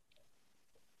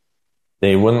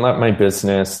 They wouldn't let my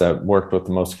business that worked with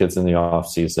the most kids in the off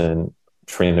season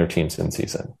train their teams in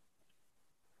season.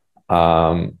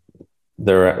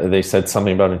 They said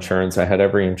something about insurance. I had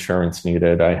every insurance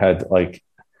needed.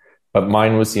 But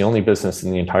mine was the only business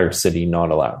in the entire city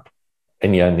not allowed.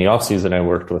 And yet in the off season, I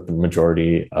worked with the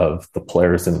majority of the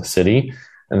players in the city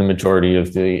and the majority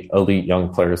of the elite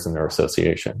young players in their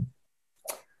association.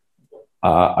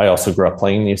 I also grew up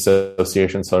playing the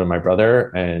association, so did my brother,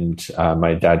 and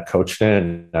my dad coached it.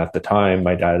 And at the time,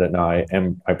 my dad and I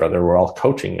and my brother were all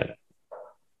coaching in it.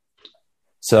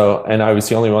 So, and I was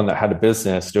the only one that had a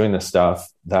business doing this stuff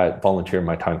that volunteered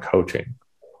my time coaching.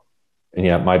 And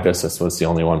yet my business was the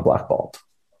only one blackballed.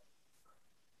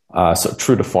 So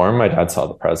true to form, my dad saw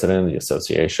the president of the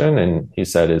association and he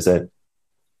said, is it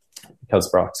because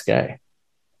Brock's gay?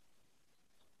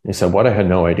 He said, what? I had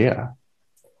no idea.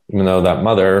 Even though that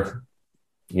mother,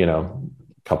 a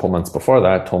couple months before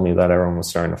that told me that everyone was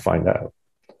starting to find out.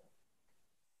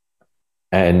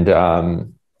 And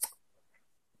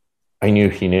I knew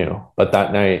he knew. But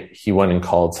that night he went and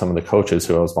called some of the coaches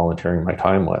who I was volunteering my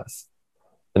time with.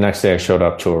 The next day I showed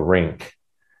up to a rink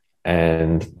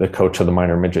and the coach of the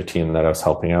minor midget team that I was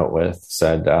helping out with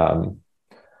said, I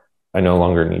no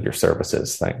longer need your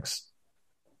services. Thanks.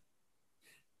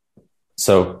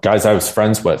 So guys I was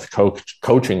friends with,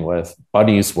 coaching with,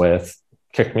 buddies with,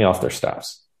 kicked me off their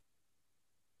staffs.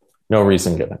 No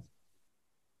reason given.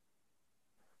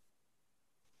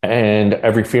 And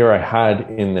every fear I had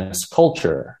in this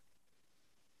culture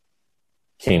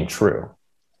came true.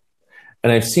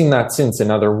 And I've seen that since in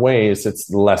other ways. It's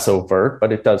less overt,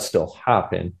 but it does still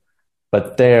happen.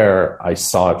 But there, I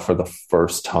saw it for the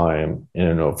first time in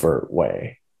an overt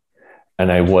way.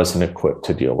 And I wasn't equipped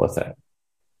to deal with it.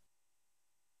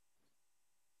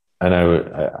 And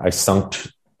I sunk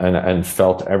and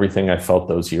felt everything I felt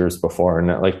those years before. And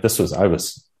like I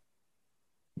was,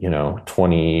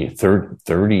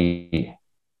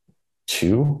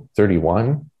 32,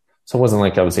 31. So it wasn't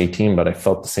like I was 18, but I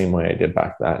felt the same way I did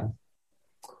back then.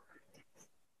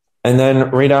 And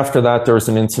then right after that, there was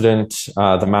an incident,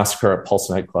 the massacre at Pulse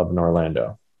nightclub in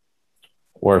Orlando,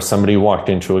 where somebody walked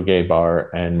into a gay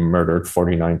bar and murdered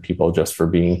 49 people just for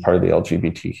being part of the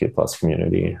LGBTQ plus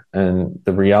community. And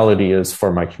the reality is,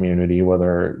 for my community,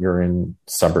 whether you're in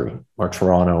Sudbury or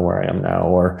Toronto, where I am now,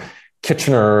 or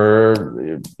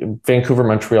Kitchener, Vancouver,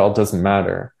 Montreal, doesn't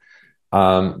matter.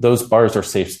 Those bars are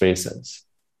safe spaces.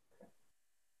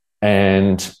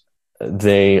 And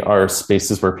they are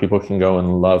spaces where people can go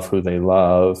and love who they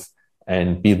love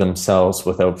and be themselves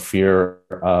without fear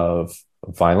of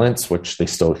violence, which they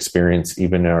still experience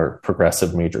even in our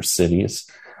progressive major cities,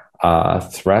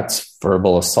 threats,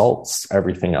 verbal assaults,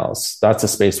 everything else. That's a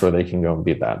space where they can go and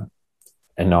be them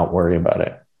and not worry about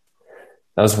it.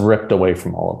 That was ripped away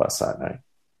from all of us that night.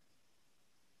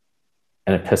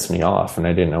 And it pissed me off, and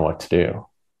I didn't know what to do.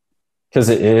 Because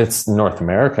it's North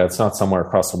America. It's not somewhere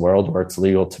across the world where it's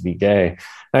legal to be gay.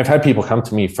 And I've had people come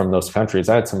to me from those countries.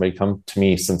 I had somebody come to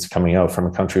me since coming out from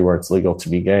a country where it's legal to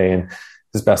be gay. And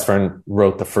his best friend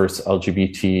wrote the first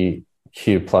LGBTQ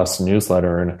plus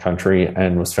newsletter in a country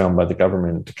and was found by the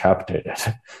government and decapitated.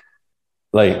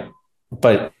 But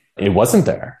it wasn't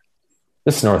there.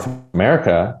 This is North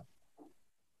America.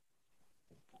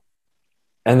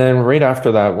 And then right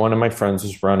after that, one of my friends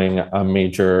was running a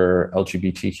major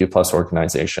LGBTQ plus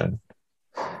organization.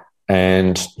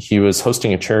 And he was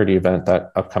hosting a charity event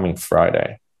that upcoming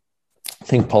Friday. I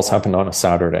think Pulse happened on a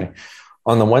Saturday.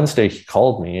 On the Wednesday, he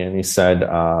called me and he said,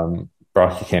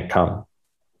 Brock, you can't come.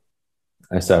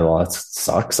 I said, well, that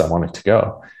sucks. I wanted to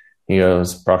go. He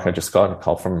goes, Brock, I just got a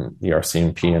call from the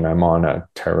RCMP and I'm on a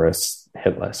terrorist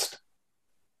hit list.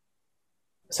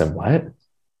 I said, what?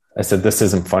 I said, this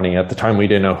isn't funny. At the time, we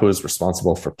didn't know who was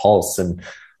responsible for Pulse, and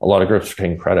a lot of groups were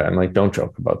taking credit. I'm like, don't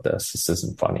joke about this. This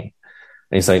isn't funny.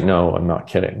 And he's like, no, I'm not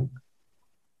kidding.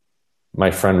 My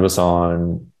friend was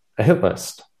on a hit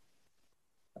list.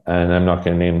 And I'm not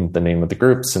going to name the name of the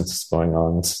group since it's going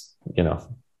on,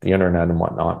 the internet and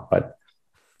whatnot. But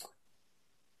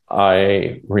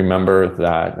I remember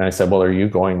that. And I said, well, are you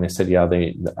going? They said, yeah,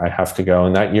 I have to go.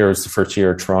 And that year was the first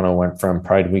year Toronto went from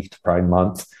Pride Week to Pride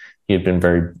Month. He had been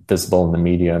very visible in the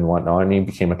media and whatnot, and he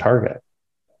became a target.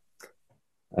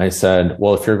 I said,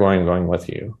 well, if you're going, I'm going with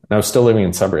you. And I was still living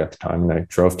in Sudbury at the time, and I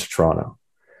drove to Toronto.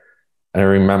 And I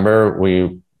remember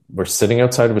we were sitting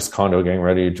outside of his condo getting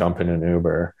ready to jump in an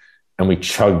Uber, and we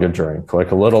chugged a drink,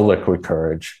 like a little liquid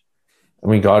courage.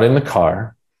 And we got in the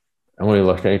car, and we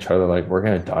looked at each other like, we're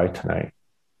going to die tonight.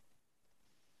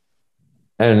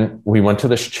 And we went to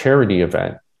this charity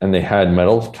event, and they had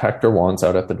metal detector wands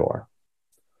out at the door.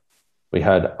 We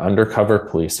had undercover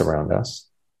police around us.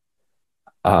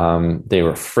 They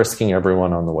were frisking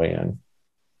everyone on the way in.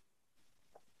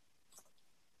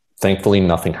 Thankfully,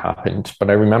 nothing happened. But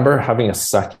I remember having a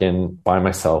second by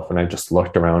myself, and I just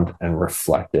looked around and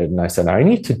reflected. And I said, I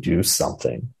need to do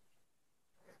something.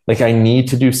 I need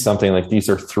to do something. These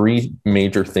are three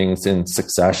major things in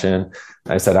succession.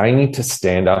 And I said, I need to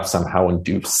stand up somehow and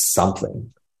do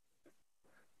something.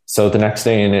 So the next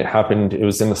day, and it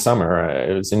was in the summer,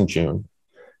 it was in June.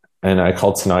 And I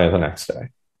called Sanaya the next day.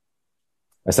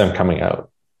 I said, I'm coming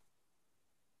out.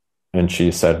 And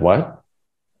she said, what?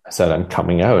 I said, I'm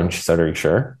coming out. And she said, are you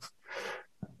sure?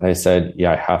 I said,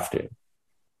 yeah, I have to.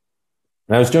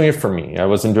 And I was doing it for me. I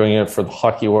wasn't doing it for the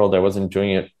hockey world. I wasn't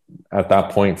doing it at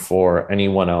that point for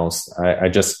anyone else. I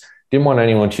just didn't want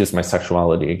anyone to use my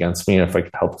sexuality against me. And if I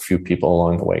could help a few people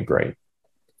along the way, great.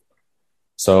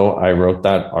 So I wrote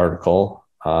that article,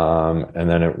 and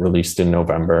then it released in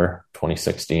November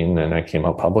 2016, and I came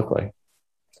out publicly.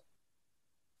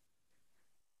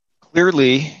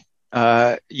 Clearly,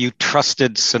 you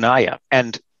trusted Sanaya,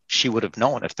 and she would have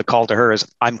known if the call to her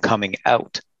is, I'm coming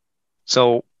out.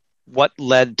 So what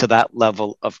led to that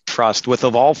level of trust with,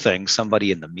 of all things,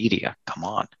 somebody in the media? Come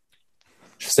on.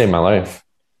 She saved my life. If it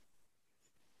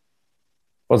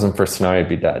wasn't for Sanaya, I'd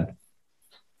be dead.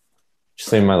 She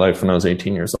saved my life when I was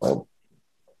 18 years old.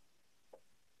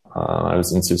 I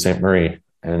was in Sault Ste. Marie,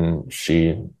 and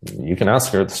you can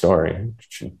ask her the story.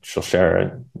 She'll share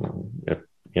it.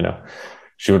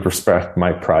 She would respect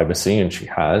my privacy, and she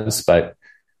has, but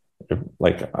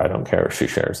I don't care if she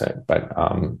shares it, but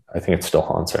I think it still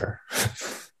haunts her.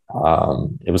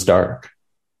 It was dark.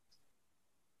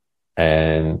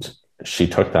 And she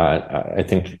took that. I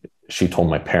think she told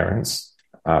my parents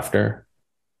after,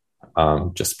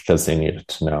 just because they needed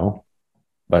to know.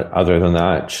 But other than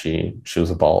that, she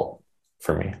was a vault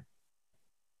for me.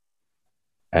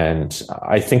 And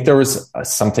I think there was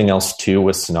something else too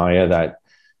with Sanaya, that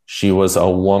she was a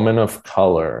woman of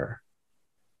color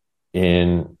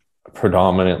in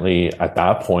predominantly at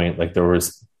that point, I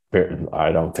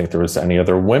don't think there was any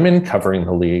other women covering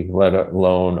the league, let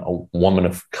alone a woman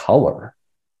of color.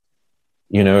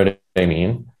 You know what I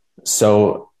mean?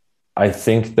 So I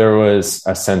think there was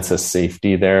a sense of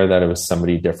safety there, that it was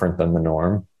somebody different than the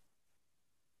norm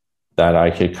that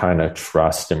I could kind of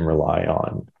trust and rely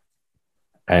on.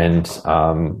 And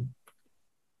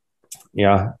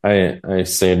I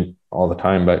say it all the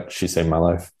time, but she saved my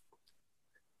life.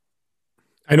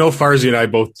 I know Farzy and I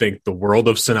both think the world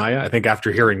of Sanaya. I think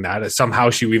after hearing that,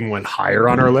 somehow she even went higher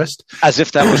on our list. As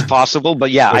if that was possible.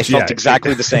 But yeah, I felt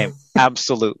exactly the same.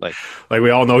 Absolutely. We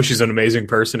all know she's an amazing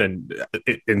person and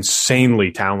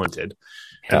insanely talented.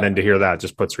 Yeah. And then to hear that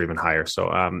just puts her even higher. So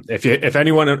if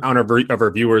anyone of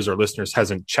our viewers or listeners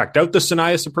hasn't checked out the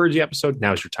Sanaya Saperji episode,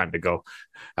 now's your time to go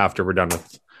after we're done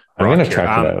with I'm going to check it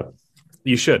out.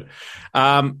 You should.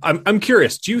 I'm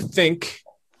curious. Do you think,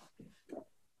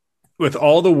 with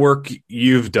all the work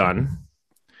you've done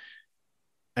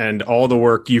and all the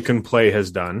work You Can Play has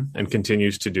done and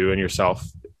continues to do in yourself,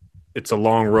 it's a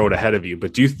long road ahead of you,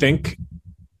 but do you think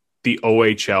the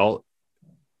OHL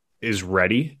is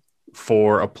ready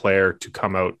for a player to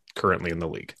come out currently in the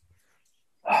league?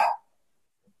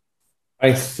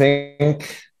 I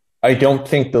don't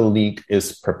think the league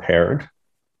is prepared.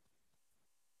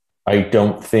 I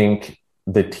don't think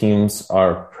the teams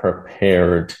are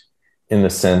prepared in the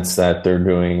sense that they're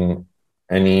doing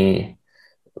any,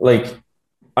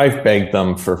 I've begged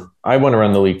them I want to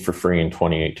run the league for free in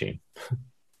 2018.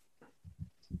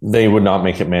 They would not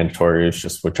make it mandatory. It's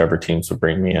just whichever teams would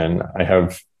bring me in. I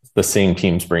have the same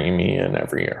teams bringing me in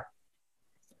every year.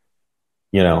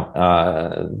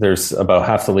 There's about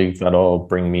half the league that'll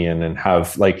bring me in and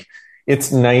have,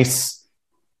 it's nice,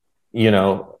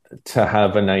 to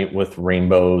have a night with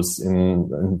rainbows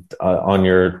on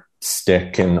your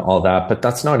stick and all that, but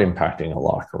that's not impacting a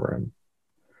locker room.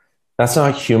 That's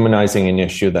not humanizing an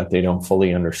issue that they don't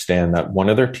fully understand, that one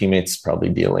of their teammates is probably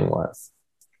dealing with.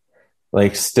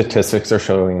 Statistics are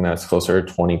showing that it's closer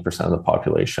to 20% of the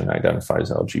population identifies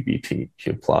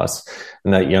LGBTQ+,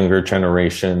 and that younger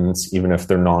generations, even if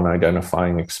they're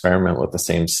non-identifying, experiment with the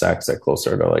same sex at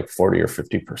closer to 40 or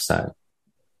 50%.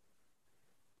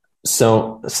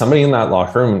 So somebody in that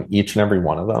locker room, each and every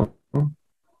one of them,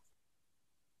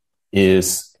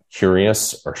 is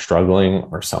curious or struggling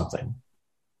or something.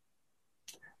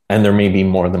 And there may be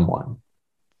more than one.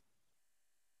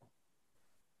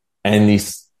 And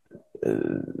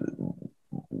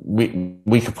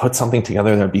we could put something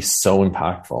together that would be so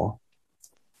impactful.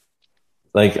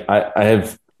 I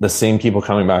have the same people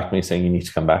coming back to me saying, you need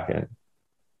to come back in.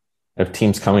 I have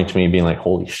teams coming to me being like,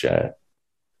 holy shit.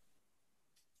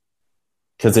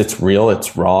 Because it's real,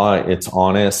 it's raw, it's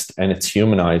honest, and it's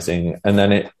humanizing. And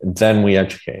then we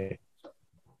educate.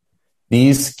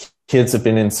 These kids have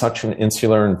been in such an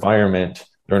insular environment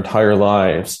their entire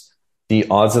lives. The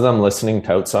odds of them listening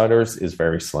to outsiders is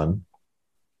very slim.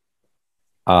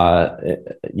 Being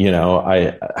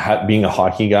a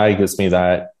hockey guy gives me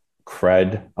that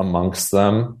cred amongst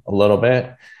them a little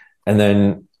bit. And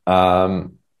then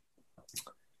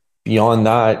beyond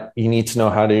that, you need to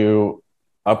know how to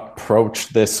approach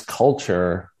this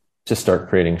culture to start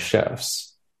creating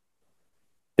shifts.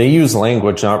 They use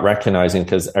language not recognizing,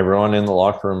 because everyone in the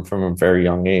locker room from a very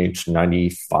young age,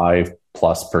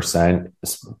 95+%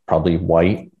 is probably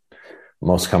white.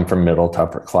 Most come from middle to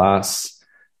upper class.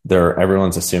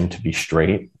 Everyone's assumed to be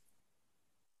straight.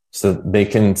 So they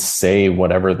can say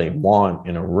whatever they want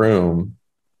in a room,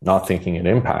 not thinking it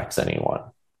impacts anyone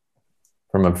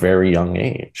from a very young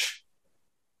age.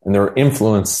 And they're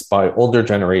influenced by older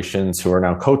generations who are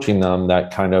now coaching them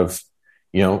that kind of,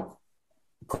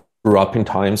 grew up in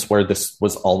times where this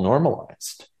was all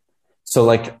normalized.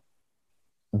 So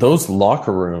those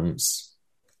locker rooms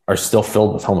are still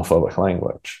filled with homophobic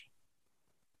language.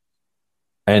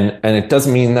 And it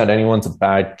doesn't mean that anyone's a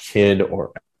bad kid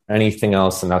or anything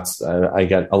else. And that's, I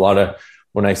get a lot of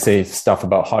when I say stuff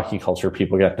about hockey culture,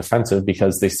 people get defensive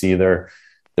because they see their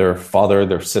father,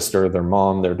 their sister, their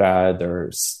mom, their dad,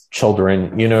 their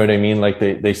children, you know what I mean? Like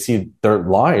they see their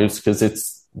lives because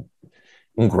it's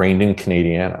ingrained in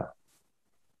Canadiana.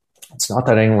 It's not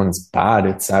that anyone's bad.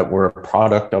 It's that we're a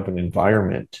product of an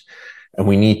environment, and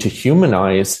we need to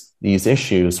humanize these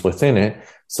issues within it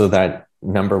so that,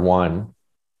 number one,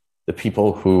 the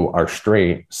people who are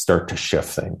straight start to shift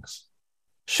things,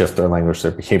 shift their language,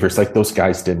 their behaviors, like those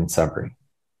guys did in Sudbury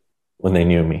when they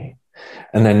knew me.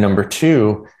 And then number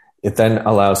two, it then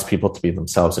allows people to be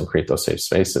themselves and create those safe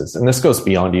spaces. And this goes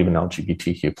beyond even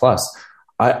LGBTQ+.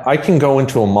 I can go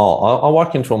into a mall. I'll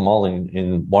walk into a mall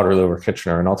in Waterloo or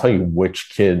Kitchener, and I'll tell you which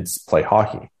kids play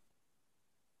hockey.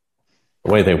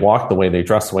 The way they walk, the way they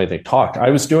dress, the way they talk.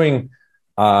 I was doing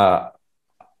an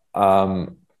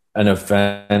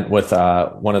event with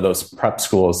one of those prep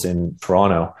schools in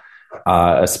Toronto,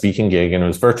 a speaking gig, and it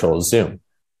was virtual, Zoom.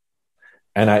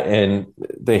 And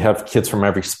they have kids from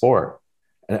every sport.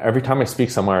 And every time I speak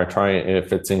somewhere, I try,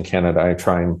 if it's in Canada, I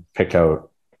try and pick out,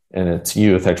 and it's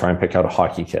youth, I try and pick out a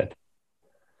hockey kid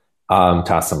to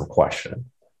ask them a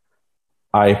question.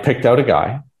 I picked out a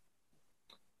guy,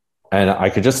 and I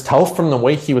could just tell from the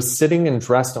way he was sitting and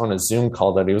dressed on a Zoom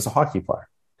call that he was a hockey player.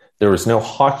 There was no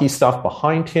hockey stuff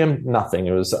behind him, nothing.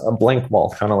 It was a blank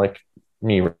wall, kind of like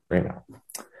me right now.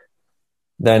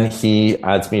 Then he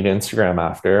adds me to Instagram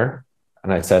after,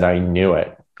 and I said, I knew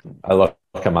it. I look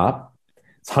him up.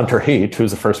 It's Hunter Haight,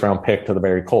 who's a first-round pick to the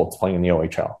Barrie Colts playing in the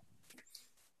OHL.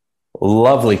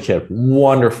 Lovely kid,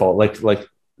 wonderful, like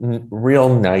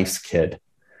real nice kid.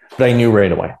 But I knew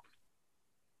right away.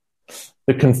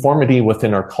 The conformity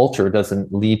within our culture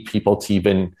doesn't lead people to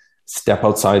even step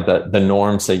outside the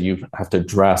norms that you have to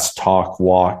dress, talk,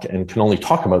 walk, and can only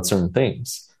talk about certain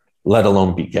things, let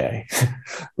alone be gay,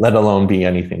 let alone be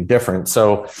anything different.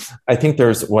 So I think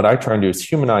what I try and do is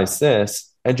humanize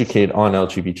this, educate on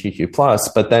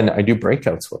LGBTQ+, but then I do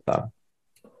breakouts with them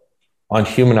on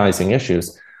humanizing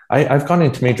issues. I've gone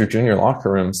into major junior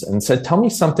locker rooms and said, tell me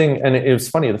something. And it was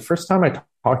funny. The first time I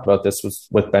talked about this was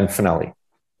with Ben Finelli.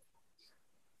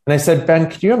 And I said, Ben,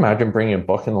 could you imagine bringing a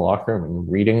book in the locker room and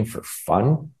reading for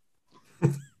fun?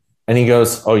 And he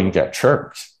goes, oh, you get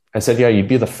chirped. I said, yeah, you'd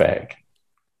be the fag.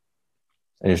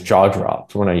 And his jaw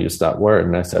dropped when I used that word.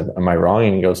 And I said, am I wrong?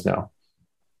 And he goes, no.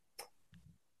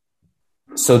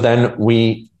 So then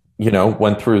we,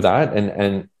 went through that,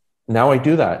 and now I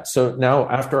do that. So now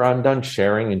after I'm done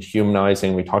sharing and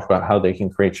humanizing, we talk about how they can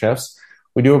create shifts.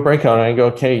 We do a breakout and I go,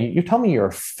 okay, you tell me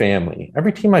your family.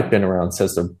 Every team I've been around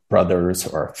says they're brothers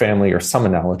or family or some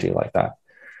analogy like that.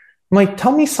 I'm like,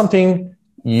 tell me something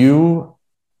you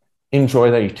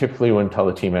enjoy that you typically wouldn't tell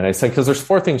the team. And I said, because there's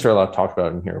 4 things you're allowed to talk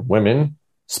about in here: women,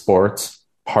 sports,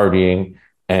 partying,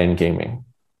 and gaming.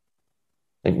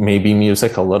 Like maybe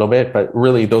music a little bit, but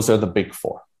really those are the big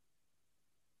 4.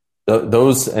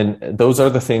 Those are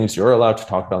the things you're allowed to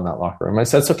talk about in that locker room. I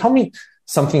said, so tell me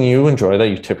something you enjoy that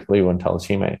you typically wouldn't tell a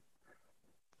teammate.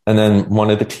 And then one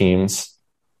of the teams,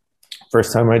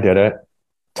 first time I did it,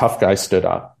 tough guy stood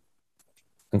up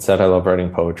and said, I love writing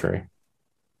poetry.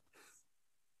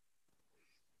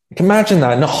 You can imagine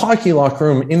that in a hockey locker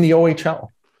room in the OHL.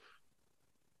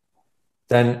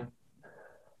 Then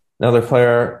another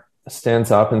player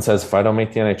stands up and says, if I don't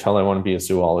make the NHL, I want to be a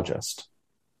zoologist.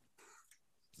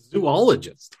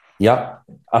 Zoologist? Yep.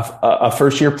 A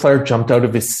first-year player jumped out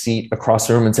of his seat across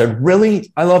the room and said,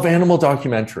 really? I love animal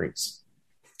documentaries.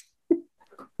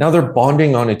 Now they're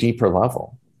bonding on a deeper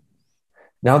level.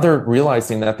 Now they're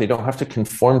realizing that they don't have to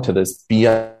conform to this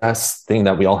BS thing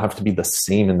that we all have to be the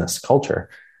same in this culture.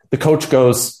 The coach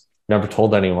goes, never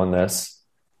told anyone this,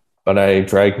 but I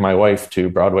dragged my wife to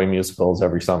Broadway musicals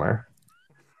every summer.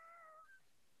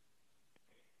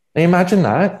 Now imagine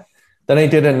that. Then I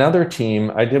did another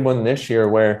team. I did one this year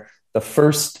where the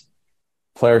first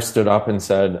player stood up and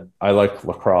said, I like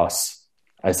lacrosse.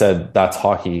 I said, that's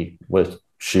hockey with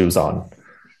shoes on.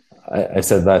 I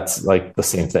said, that's like the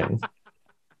same thing.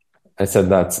 I said,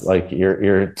 that's like,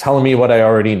 you're telling me what I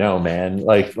already know, man.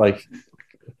 Like,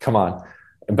 come on.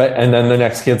 And then the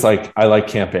next kid's like, I like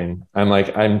camping. I'm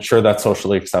like, I'm sure that's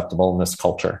socially acceptable in this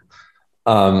culture.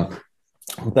 Then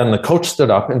the coach stood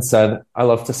up and said, I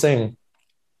love to sing.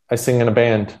 I sing in a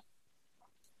band.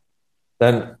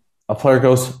 Then a player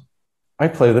goes, I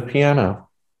play the piano.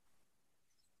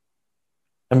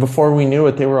 And before we knew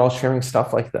it, they were all sharing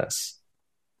stuff like this.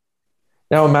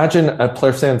 Now imagine a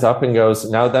player stands up and goes,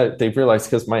 now that they've realized,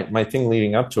 because my thing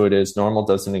leading up to it is normal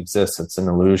doesn't exist. It's an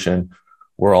illusion.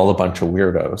 We're all a bunch of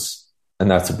weirdos. And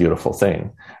that's a beautiful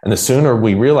thing. And the sooner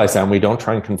we realize that and we don't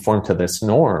try and conform to this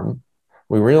norm,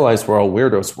 We realize we're all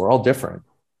weirdos. We're all different.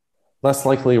 Less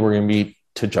likely we're going to be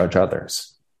to judge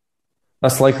others.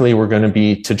 Less likely we're going to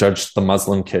be to judge the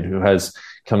Muslim kid who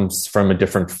comes from a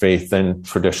different faith than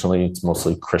traditionally. It's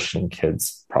mostly Christian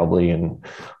kids, probably in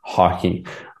hockey.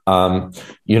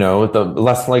 The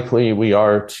less likely we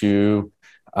are to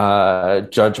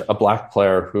judge a black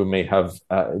player who may have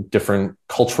different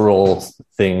cultural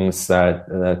things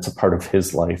that's a part of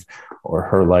his life or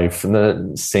her life. And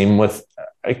the same with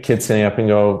a kid standing up and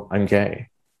go, I'm gay.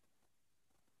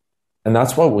 And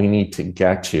that's what we need to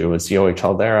get to. Is the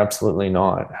OHL there? Absolutely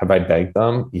not. Have I begged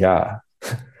them? Yeah.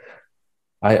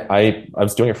 I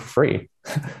was doing it for free.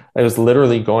 I was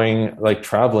literally going, like,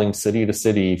 traveling city to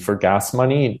city for gas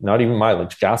money, not even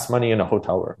mileage, gas money in a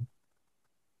hotel room.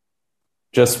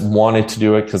 Just wanted to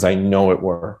do it because I know it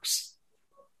works.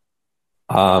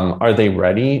 Are they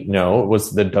ready? No.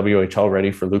 Was the WHL ready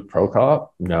for Luke Prokop?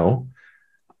 No.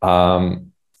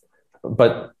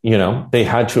 But, they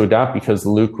had to adapt because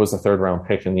Luke was a 3rd round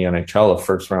pick in the NHL, a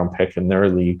 1st round pick in their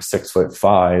league,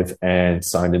 6'5", and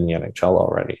signed in the NHL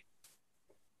already.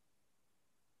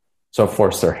 So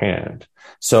force their hand.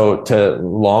 So to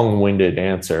long-winded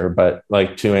answer, but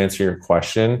like to answer your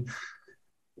question,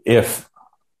 if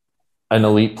an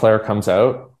elite player comes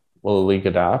out, will the league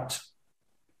adapt?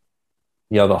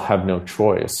 Yeah, they'll have no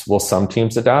choice. Will some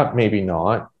teams adapt? Maybe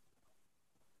not.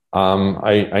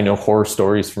 I know horror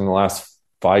stories from the last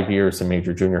 5 years in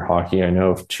major junior hockey. I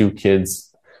know of 2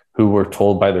 kids who were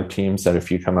told by their teams that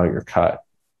if you come out, you're cut.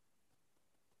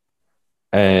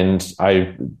 And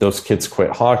those kids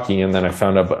quit hockey, and then I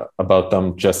found out about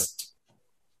them just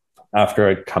after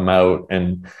I'd come out,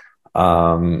 and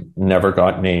never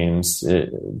got names,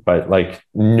 but like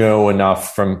know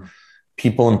enough from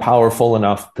people in powerful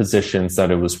enough positions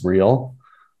that it was real.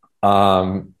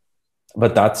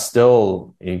 But that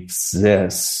still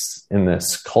exists in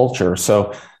this culture.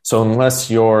 So unless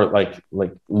you're like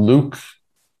Luke,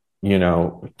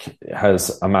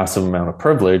 has a massive amount of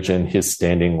privilege in his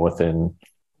standing within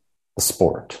the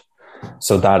sport.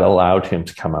 So that allowed him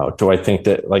to come out. Do I think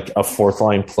that like a 4th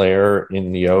line player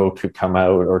in the O could come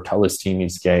out or tell his team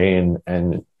he's gay and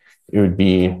it would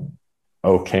be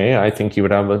okay? I think he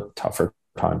would have a tougher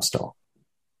time still.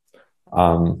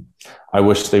 I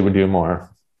wish they would do more.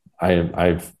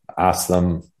 I've asked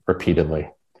them repeatedly.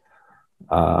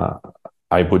 I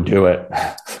would do it.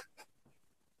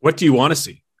 What do you want to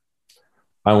see?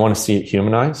 I want to see it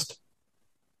humanized,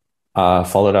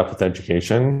 followed up with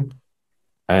education,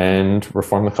 and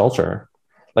reform the culture.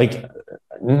 Like,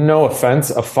 no offense,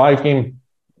 a 5-game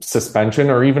suspension,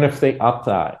 or even if they up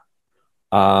that,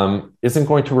 isn't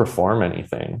going to reform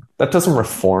anything. That doesn't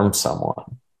reform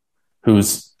someone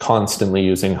who's constantly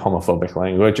using homophobic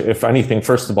language. If anything,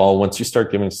 first of all, once you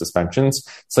start giving suspensions,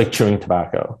 it's like chewing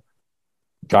tobacco.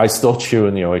 Guys still chew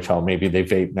in the OHL. Maybe they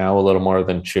vape now a little more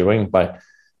than chewing, but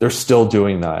they're still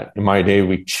doing that. In my day,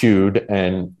 we chewed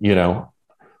and,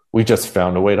 we just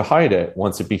found a way to hide it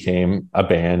once it became a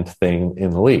banned thing in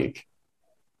the league.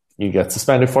 You get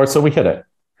suspended for it, so we hid it.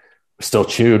 We still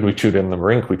chewed. We chewed in the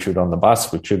rink. We chewed on the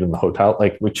bus. We chewed in the hotel.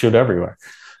 Like, we chewed everywhere.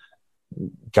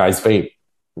 Guys vape.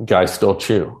 Guys still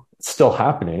chew. It's still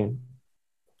happening.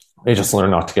 They just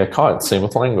learn not to get caught. Same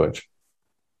with language,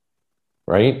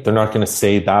 right? They're not going to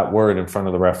say that word in front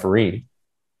of the referee.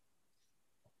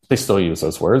 They still use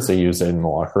those words. They use it in the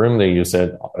locker room. They use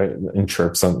it in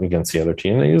chirps against the other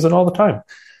team. They use it all the time.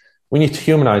 We need to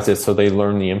humanize it so they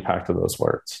learn the impact of those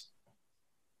words.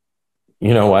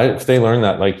 You know what? If they learn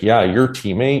that, like, yeah, your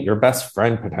teammate, your best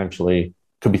friend potentially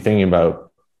could be thinking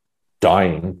about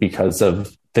dying because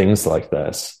of things like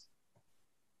this.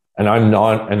 And I'm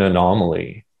not an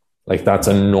anomaly. Like, that's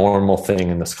a normal thing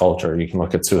in this culture. You can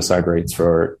look at suicide rates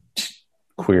for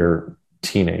queer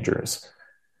teenagers.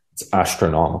 It's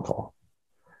astronomical.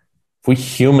 If we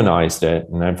humanized it,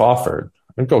 and I've offered,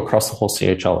 I'd go across the whole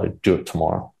CHL. I'd do it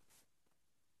tomorrow.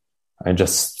 I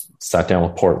just sat down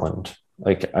with Portland.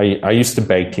 Like, I used to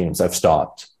beg teams. I've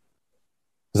stopped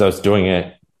because I was doing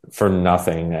it for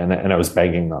nothing, and I was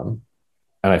begging them.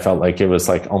 And I felt like it was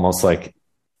like almost like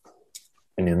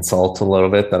an insult a little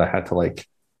bit that I had to like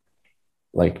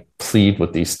plead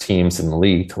with these teams in the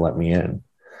league to let me in.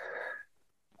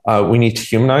 We need to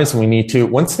humanize, and we need to,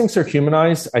 once things are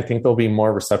humanized, I think they'll be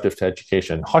more receptive to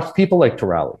education. Hockey people like to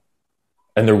rally,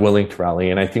 and they're willing to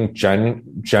rally. And I think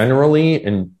generally,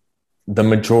 and the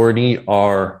majority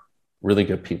are really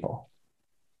good people.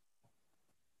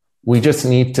 We just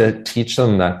need to teach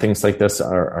them that things like this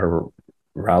are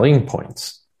rallying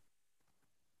points.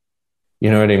 You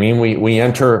know what I mean? We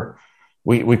enter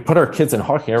we put our kids in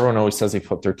hockey. Everyone always says they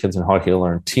put their kids in hockey to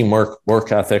learn teamwork,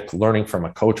 work ethic, learning from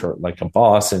a coach or like a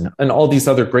boss, and all these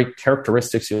other great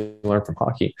characteristics you learn from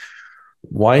hockey.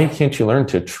 Why can't you learn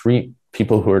to treat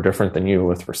people who are different than you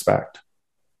with respect?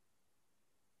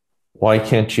 Why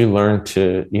can't you learn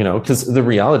to, because the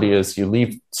reality is you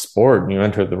leave sport and you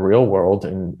enter the real world,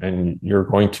 and you're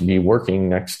going to be working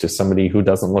next to somebody who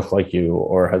doesn't look like you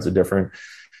or has a different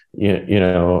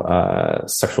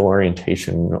sexual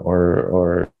orientation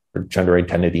or gender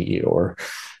identity, or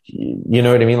you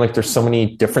know what I mean? Like, there's so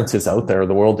many differences out there.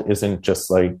 The world isn't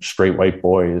just like straight white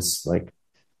boys like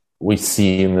we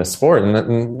see in this sport,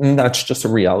 and that's just a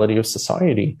reality of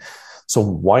society. So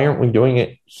why aren't we doing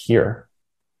it here?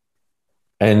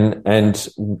 And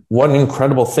what an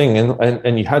incredible thing.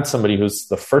 And you had somebody who's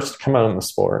the first to come out in the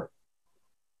sport,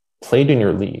 played in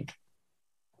your league,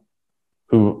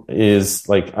 who is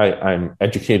like, I'm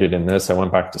educated in this. I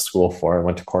went back to school I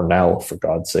went to Cornell, for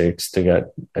God's sakes, to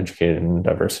get educated in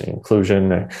diversity and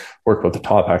inclusion. I work with the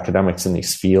top academics in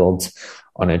these fields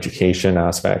on education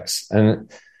aspects.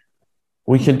 And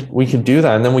we could do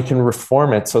that. And then we can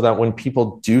reform it so that when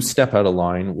people do step out of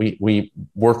line, we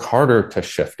work harder to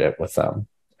shift it with them.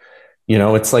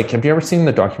 It's like, have you ever seen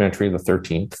the documentary, The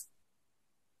 13th?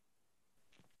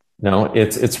 No,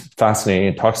 it's fascinating.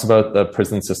 It talks about the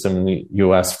prison system in the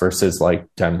US versus like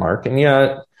Denmark. And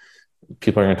yeah,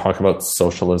 people are going to talk about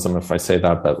socialism if I say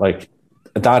that, but like,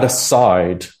 that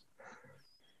aside,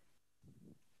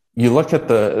 you look at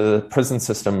the prison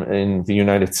system in the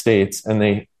United States,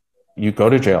 and you go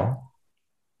to jail,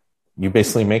 you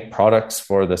basically make products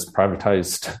for this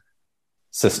privatized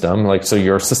system. Like, so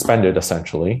you're suspended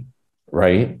essentially,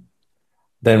 right?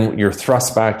 Then you're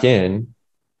thrust back in.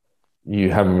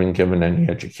 You haven't been given any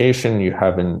education. You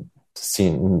haven't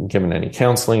given any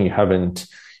counseling. You haven't,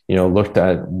 looked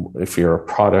at if you're a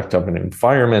product of an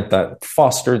environment that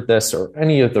fostered this or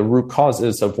any of the root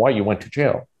causes of why you went to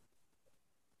jail.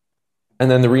 And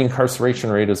then the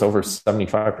reincarceration rate is over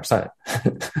 75%.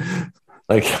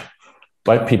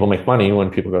 But people make money when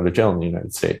people go to jail in the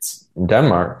United States. In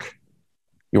Denmark,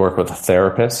 you work with a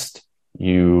therapist,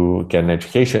 you get an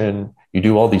education, you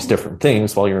do all these different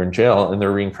things while you're in jail, and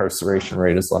their reincarceration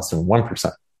rate is less than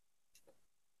 1%.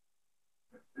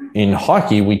 In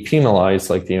hockey, we penalize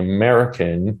like the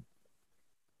American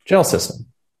jail system.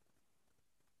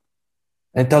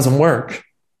 And it doesn't work.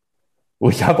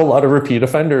 We have a lot of repeat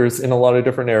offenders in a lot of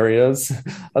different areas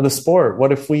of the sport.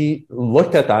 What if we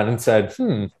looked at that and said,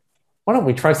 why don't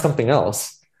we try something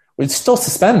else? We'd still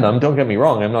suspend them. Don't get me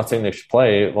wrong. I'm not saying they should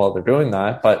play while they're doing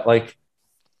that, but like,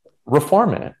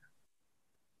 reform it.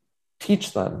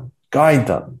 Teach them, guide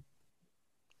them,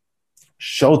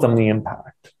 show them the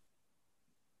impact.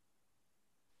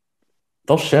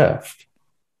 They'll shift.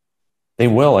 They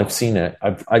will. I've seen it.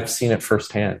 I've seen it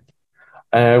firsthand.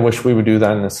 And I wish we would do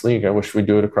that in this league. I wish we'd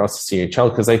do it across the CHL,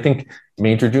 because I think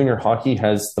major junior hockey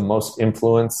has the most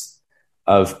influence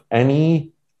of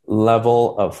any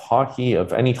level of hockey,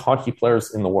 of any hockey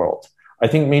players in the world. I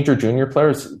think major junior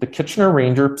players, the Kitchener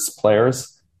Rangers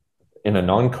players in a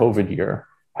non-COVID year,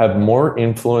 have more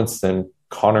influence than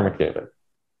Connor McDavid.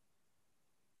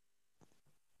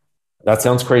 That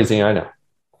sounds crazy, I know.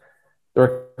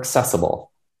 They're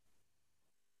accessible.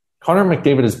 Connor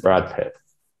McDavid is Brad Pitt.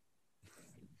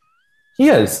 He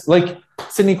is. Like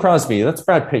Sidney Crosby, that's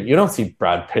Brad Pitt. You don't see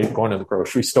Brad Pitt going to the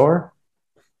grocery store.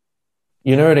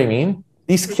 You know what I mean?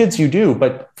 These kids you do,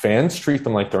 but fans treat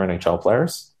them like they're NHL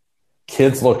players.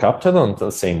 Kids look up to them the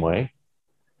same way.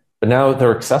 But now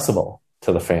they're accessible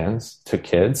to the fans, to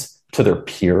kids, to their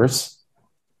peers,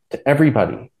 to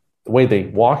everybody. The way they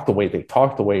walk, the way they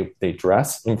talk, the way they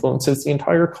dress influences the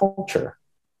entire culture.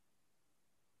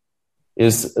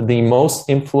 Is the most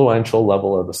influential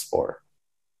level of the sport.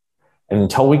 And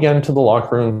until we get into the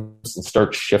locker rooms and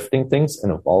start shifting things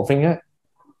and evolving it,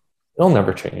 it'll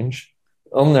never change.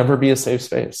 It'll never be a safe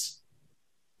space.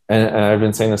 And I've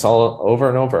been saying this all over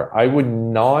and over. I would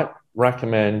not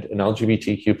recommend an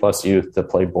LGBTQ plus youth to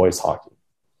play boys hockey.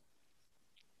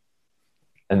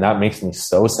 And that makes me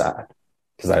so sad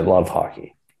because I love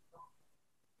hockey.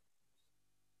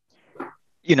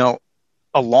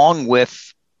 Along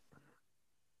with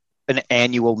an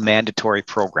annual mandatory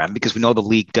program, because we know the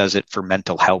league does it for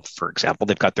mental health, for example,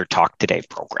 they've got their Talk Today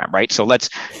program, right? So let's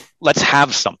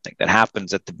have something that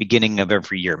happens at the beginning of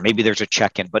every year. Maybe there's a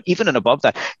check-in, but even and above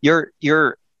that,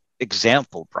 your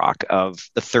example, Brock, of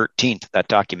the 13th, that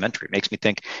documentary makes me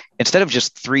think, instead of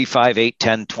just 3, 5, 8,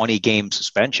 10, 20 game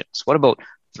suspensions, what about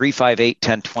 3, 5, 8,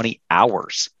 10, 20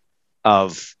 hours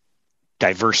of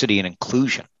diversity and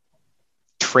inclusion,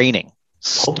 training,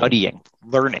 studying,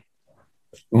 learning?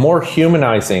 more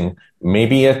humanizing.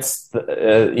 Maybe it's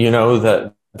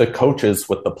the coaches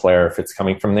with the player, if it's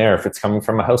coming from there, if it's coming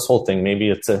from a household thing, maybe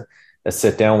it's a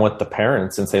sit down with the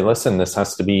parents and say, listen, this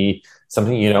has to be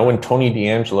something, when Tony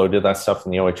DeAngelo did that stuff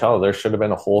in the OHL, there should have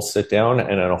been a whole sit down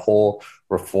and a whole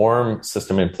reform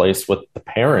system in place with the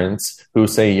parents who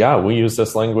say, yeah, we use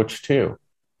this language too.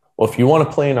 Well, if you want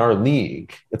to play in our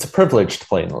league, it's a privilege to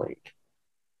play in the league.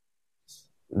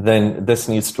 Then this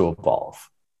needs to evolve.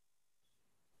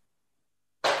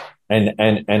 And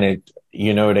it,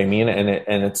 you know what I mean?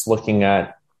 And it's looking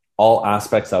at all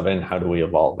aspects of it and how do we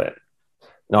evolve it?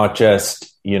 Not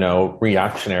just,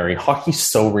 reactionary. Hockey's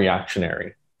so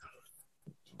reactionary.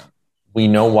 We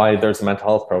know why there's a mental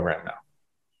health program now.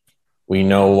 We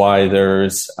know why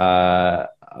there's, a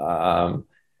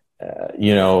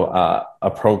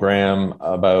program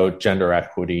about gender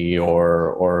equity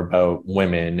or about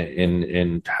women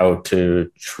in how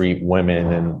to treat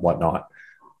women and whatnot.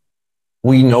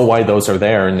 We know why those are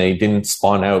there, and they didn't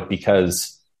spawn out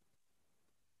because,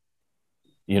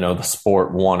 the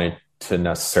sport wanted to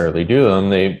necessarily do them.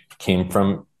 They came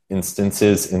from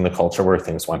instances in the culture where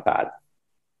things went bad.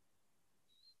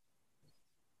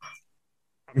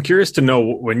 I'm curious to know,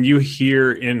 when you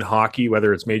hear in hockey,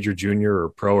 whether it's major, junior, or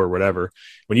pro or whatever,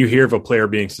 when you hear of a player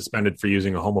being suspended for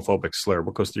using a homophobic slur,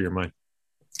 what goes through your mind?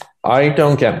 I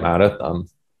don't get mad at them.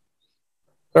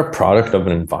 They're a product of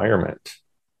an environment.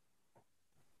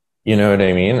 You know what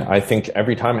I mean? I think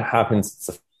every time it happens, it's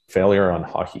a failure on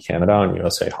Hockey Canada, on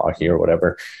USA Hockey or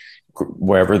whatever,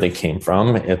 wherever they came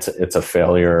from. It's a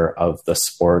failure of the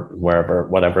sport,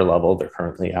 whatever level they're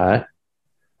currently at,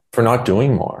 for not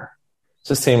doing more. It's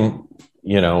the same,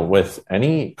 with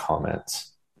any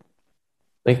comments.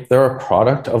 Like, they're a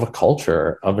product of a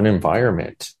culture, of an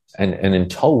environment. And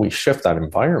until we shift that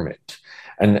environment,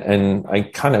 and I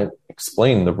kind of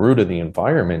explain the root of the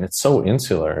environment, it's so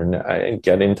insular, and I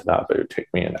get into that, but it would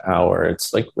take me an hour.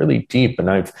 It's like really deep, and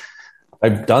I've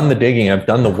done the digging, I've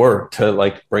done the work to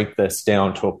like break this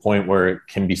down to a point where it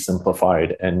can be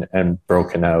simplified and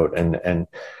broken out and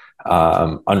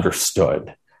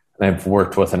understood. And I've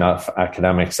worked with enough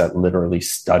academics that literally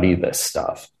study this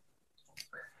stuff.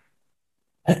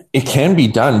 It can be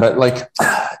done, but like,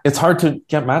 it's hard to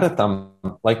get mad at them.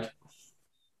 Like,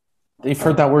 they've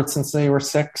heard that word since they were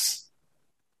 6.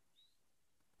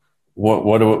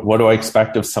 What do I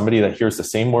expect of somebody that hears the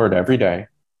same word every day?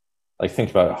 Like,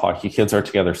 think about it. Hockey kids are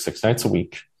together 6 nights a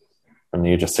week from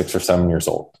the age of 6 or 7 years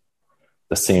old.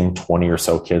 The same 20 or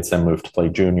so kids then move to play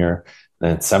junior,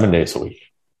 and then 7 days a week.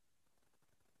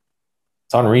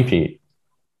 It's on repeat.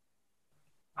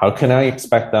 How can I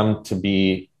expect them to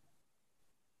be,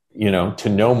 to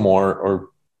know more or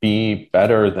be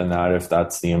better than that if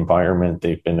that's the environment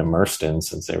they've been immersed in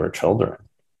since they were children?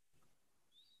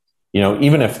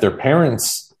 Even if their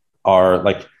parents are,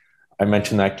 like, I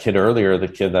mentioned that kid earlier, the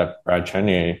kid that Brad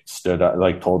Chenier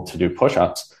told to do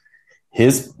push-ups.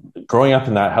 His growing up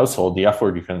in that household, the F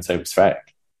word you couldn't say was fag.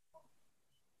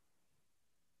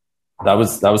 That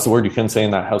was the word you couldn't say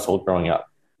in that household growing up.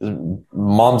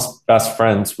 Mom's best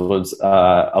friends was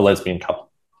a lesbian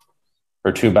couple.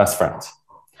 Her 2 best friends.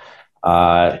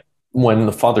 When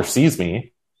the father sees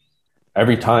me,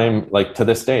 every time, like to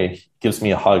this day, he gives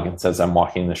me a hug and says, I'm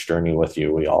walking this journey with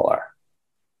you. We all are.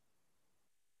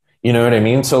 You know what I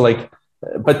mean? So like,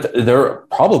 but they're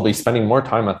probably spending more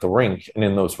time at the rink and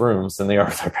in those rooms than they are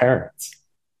with their parents.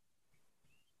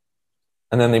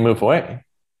 And then they move away.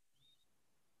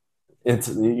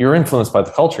 You're influenced by the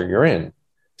culture you're in. You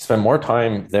spend more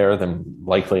time there than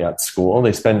likely at school.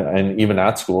 And even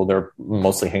at school, they're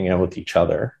mostly hanging out with each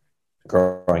other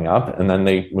growing up. And then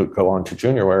they go on to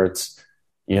junior, where it's,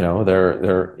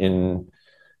 they're in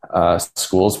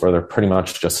schools where they're pretty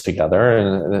much just together,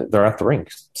 and they're at the rink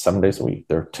 7 days a week.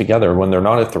 They're together. When they're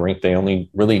not at the rink, they only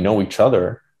really know each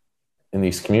other in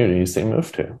these communities they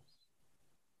move to.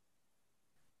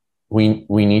 We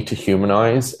need to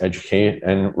humanize, educate,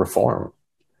 and reform.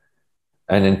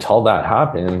 And until that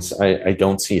happens, I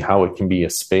don't see how it can be a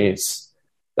space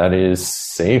that is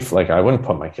safe. Like, I wouldn't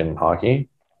put my kid in hockey.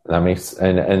 That makes,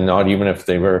 and not even if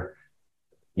they were,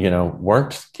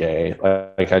 weren't gay.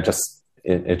 Like,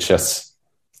 it's just,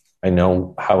 I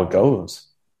know how it goes.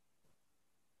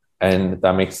 And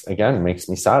that makes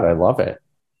me sad. I love it.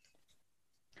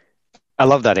 I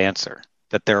love that answer,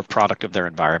 that they're a product of their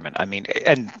environment. I mean,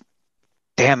 and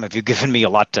damn, have you given me a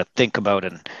lot to think about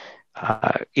and,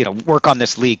 work on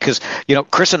this league. Because,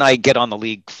 Chris and I get on the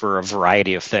league for a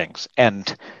variety of things.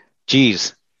 And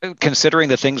geez, considering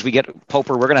the things we get,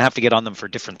 Poper, we're going to have to get on them for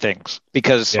different things,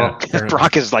 because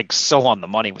Brock is like so on the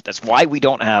money with this. Why we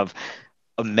don't have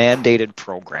a mandated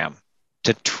program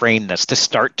to train this, to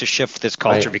start to shift this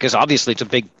culture? Because obviously it's a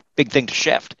big thing to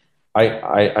shift.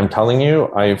 I'm telling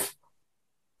you, I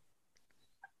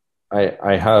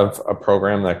have a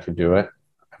program that could do it.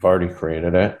 I've already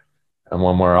created it. And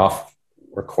when we're off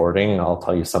recording, I'll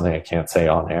tell you something I can't say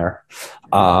on air.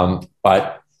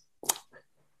 But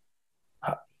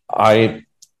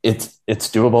it's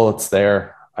doable. It's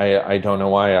there. I don't know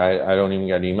why I don't even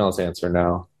get emails answered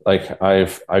now. Like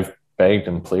I've begged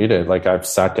and pleaded. Like I've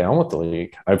sat down with the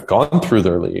league. I've gone through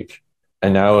their league,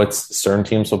 and now it's certain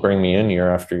teams will bring me in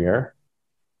year after year,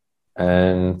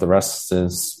 and the rest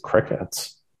is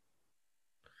crickets.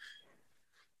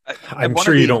 I'm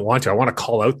sure you don't want to. I want to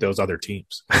call out those other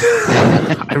teams.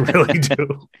 I really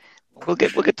do. We'll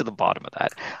get to the bottom of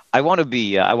that. I want to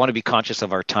be conscious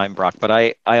of our time, Brock, but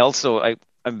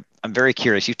I'm very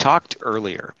curious. You talked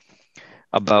earlier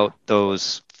about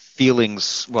those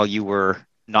feelings while you were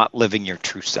not living your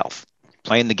true self,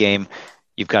 playing the game.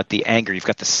 You've got the anger, you've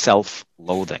got the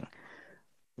self-loathing.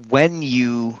 When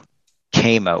you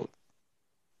came out,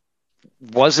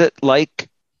 was it like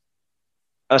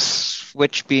a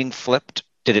switch being flipped?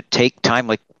 Did it take time?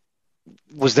 Like,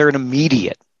 was there an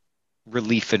immediate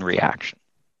relief and reaction?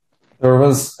 There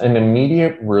was an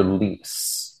immediate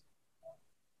release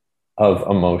of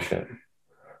emotion.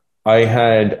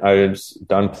 I was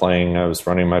done playing. I was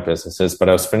running my businesses, but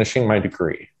I was finishing my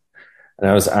degree, and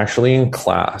I was actually in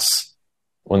class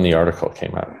when the article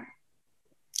came out.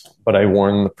 But I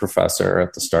warned the professor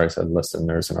at the start. I said, listen,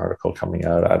 there's an article coming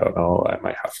out. I don't know. I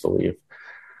might have to leave.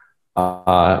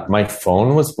 My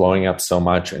phone was blowing up so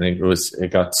much, and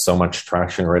it got so much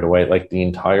traction right away. Like the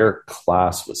entire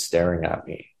class was staring at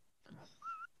me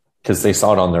because they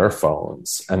saw it on their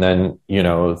phones. And then,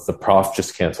 the prof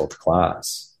just canceled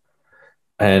class.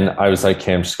 And I was like,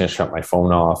 okay, I'm just going to shut my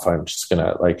phone off. I'm just going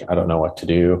to I don't know what to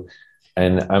do.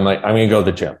 And I'm like, I'm going to go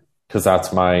to the gym because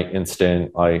that's my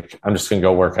instant, I'm just going to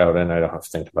go work out and I don't have to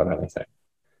think about anything.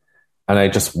 And I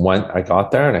got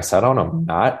there and I sat on a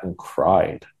mat and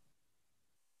cried.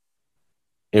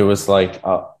 It was like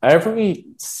every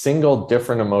single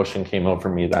different emotion came over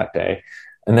me that day.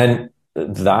 And then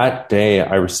that day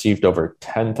I received over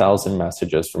 10,000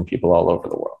 messages from people all over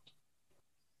the world.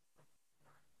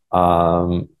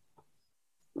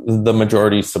 The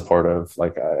majority supportive,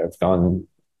 I've gone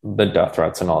the death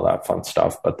threats and all that fun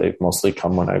stuff, but they've mostly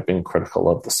come when I've been critical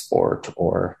of the sport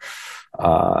or the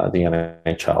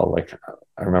NHL.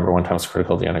 I remember one time I was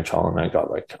critical of the NHL and I got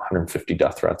 150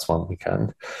 death threats one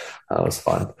weekend. That was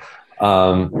fun.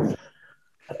 I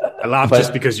laugh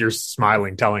just because you're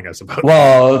smiling telling us about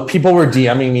that. People were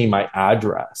DMing me my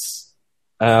address.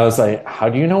 And I was like, how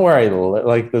do you know where I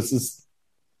live? This is...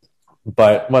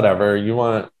 But whatever, you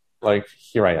want,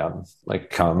 here I am,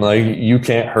 come, you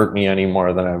can't hurt me any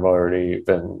more than I've already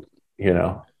been,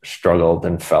 struggled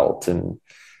and felt. And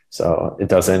so it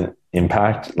doesn't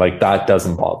impact, that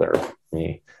doesn't bother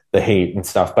me, the hate and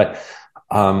stuff. But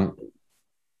all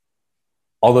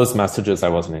those messages I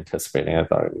wasn't anticipating. I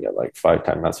thought I'd get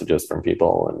 5-10 messages from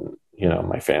people and,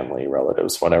 my family,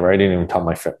 relatives, whatever. I didn't even tell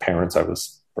my parents I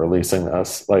was releasing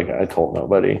this. I told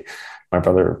nobody. My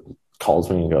brother calls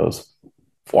me and goes,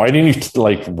 why didn't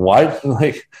you what?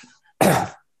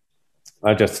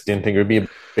 I just didn't think it would be a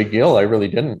big deal. I really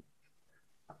didn't.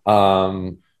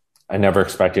 I never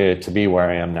expected it to be where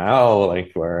I am now,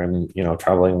 where I'm,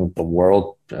 traveling the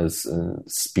world as a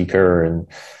speaker, and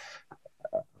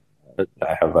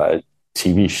I have a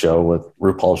TV show with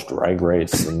RuPaul's Drag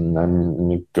Race, and I'm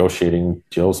negotiating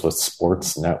deals with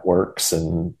sports networks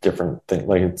and different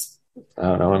things. I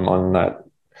don't know. I'm on that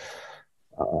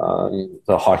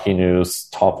the Hockey News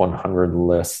top 100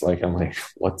 list. I'm like,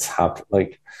 what's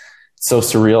happened? So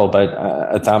surreal. But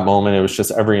at that moment, it was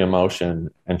just every emotion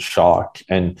and shock.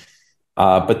 And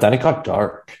but then it got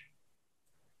dark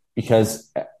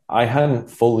because I hadn't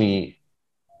fully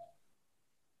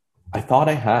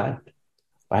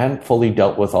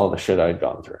dealt with all the shit I'd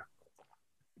gone through.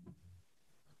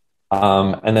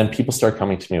 And then people start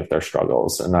coming to me with their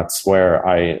struggles, and that's where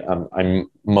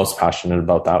I'm most passionate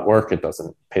about that work. It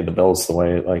doesn't pay the bills the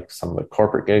way some of the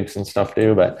corporate gigs and stuff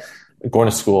do, but going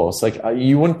to school, it's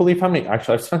you wouldn't believe how many.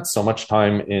 Actually, I've spent so much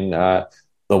time in the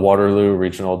Waterloo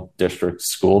Regional District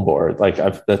School Board.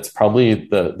 That's probably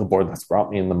the board that's brought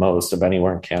me in the most of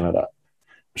anywhere in Canada.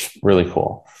 Which is really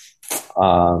cool.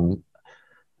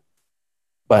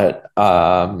 But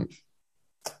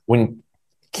when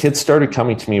kids started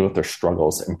coming to me with their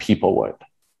struggles, and people would.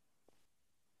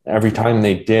 Every time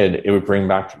they did, it would bring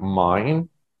back mine.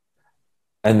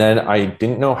 And then I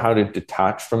didn't know how to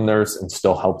detach from theirs and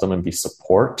still help them and be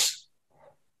support.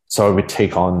 So I would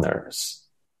take on theirs.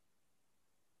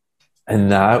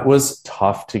 And that was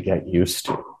tough to get used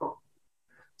to.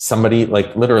 Somebody,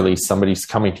 like literally somebody's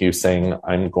coming to you saying,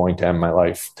 I'm going to end my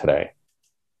life today.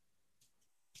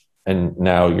 And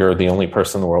now you're the only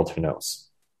person in the world who knows.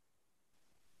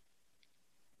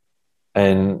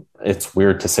 And it's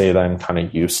weird to say that I'm kind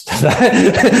of used to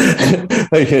that.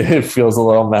 Like, it feels a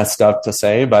little messed up to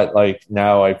say, but like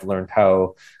now I've learned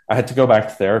how I had to go back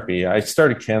to therapy. I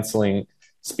started canceling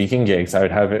speaking gigs. I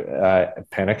would have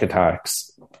panic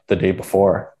attacks the day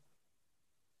before.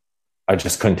 I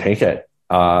just couldn't take it.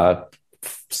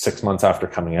 6 months after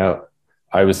coming out,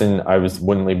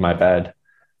 wouldn't leave my bed.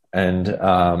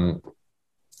 And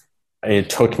it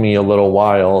took me a little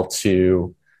while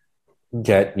to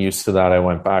get used to that. I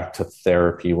went back to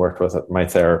therapy, worked with my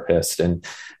therapist, and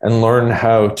learned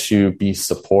how to be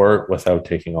support without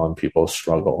taking on people's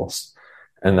struggles.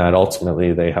 And that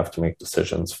ultimately they have to make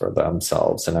decisions for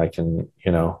themselves. And I can,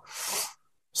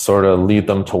 sort of lead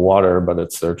them to water, but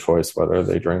it's their choice whether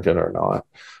they drink it or not.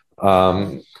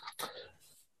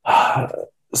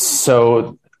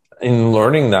 So in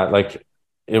learning that, like,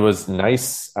 it was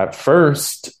nice at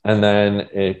first, and then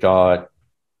it got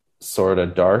sort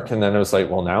of dark, and then it was like,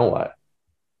 well, now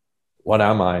what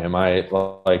am I? Am I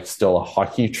like still a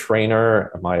hockey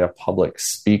trainer? Am I a public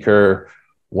speaker?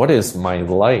 What is my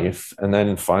life? And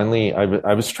then finally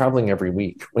I was traveling every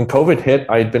week. When COVID hit,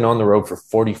 I had been on the road for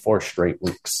 44 straight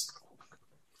weeks.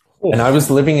 Oh. And I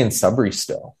was living in Sudbury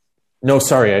still. No,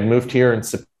 sorry, I'd moved here in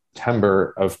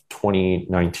September of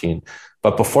 2019.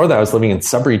 But before that, I was living in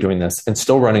Sudbury doing this and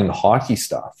still running the hockey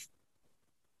stuff.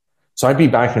 So I'd be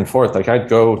back and forth. Like, I'd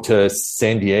go to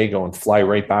San Diego and fly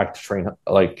right back to train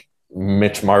like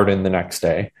Mitch Martin the next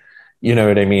day. You know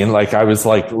what I mean? Like, I was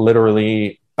like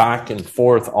literally back and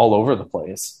forth all over the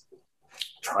place,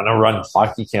 trying to run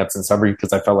hockey camps in Sudbury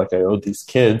because I felt like I owed these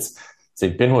kids.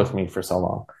 They've been with me for so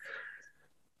long.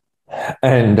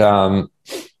 And,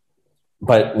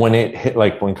 but when it hit,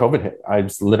 like when COVID hit, I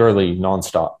was literally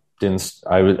nonstop.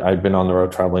 I'd been on the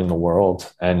road traveling the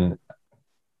world, and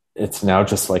it's now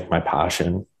just like my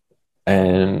passion,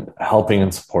 and helping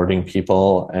and supporting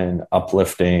people and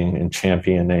uplifting and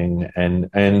championing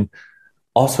and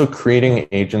also creating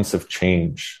agents of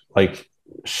change, like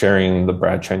sharing the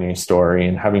Brad Cheney story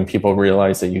and having people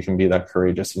realize that you can be that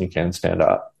courageous and you can stand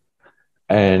up.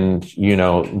 And,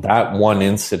 that one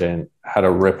incident had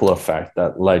a ripple effect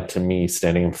that led to me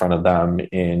standing in front of them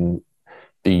in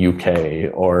the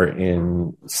UK or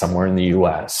in somewhere in the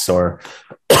US or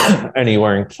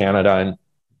anywhere in Canada. And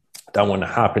that wouldn't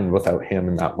have happened without him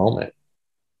in that moment.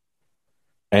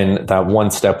 And that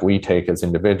one step we take as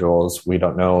individuals, we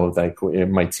don't know, like, it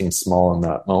might seem small in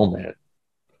that moment.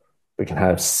 We can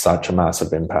have such a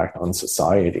massive impact on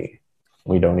society.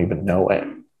 We don't even know it.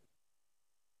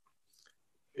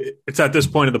 It's at this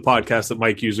point of the podcast that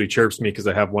Mike usually chirps me because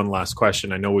I have one last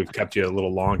question. I know we've kept you a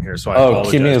little long here, so I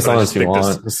apologize. Keep me as long as you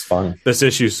want. It's fun. This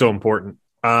issue is so important.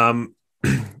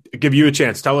 Give you a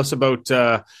chance. Tell us about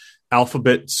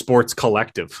Alphabet Sports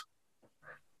Collective.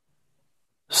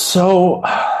 So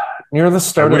near the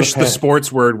start, I wish the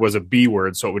sports word was a B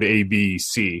word, so it would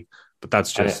ABC. But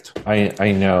that's just.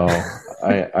 I know.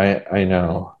 I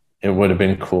know. It would have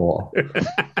been cool.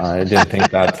 I didn't think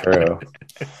that through.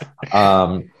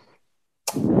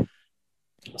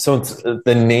 So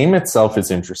the name itself is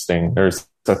interesting. There's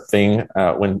a thing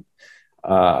when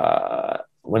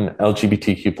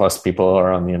LGBTQ plus people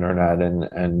are on the internet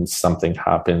and something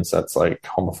happens that's like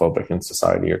homophobic in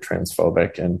society or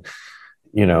transphobic, and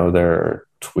they're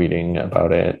tweeting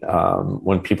about it.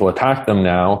 When people attack them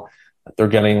now, they're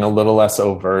getting a little less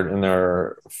overt in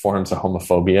their forms of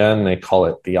homophobia, and they call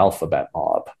it the alphabet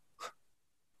mob.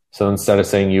 So instead of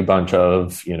saying you bunch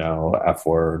of, F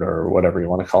word or whatever you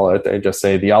want to call it, they just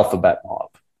say the alphabet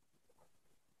mob.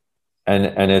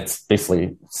 And it's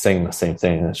basically saying the same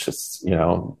thing. It's just,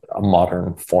 a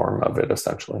modern form of it,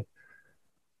 essentially.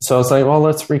 So I was like, well,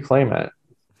 let's reclaim it.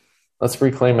 Let's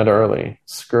reclaim it early.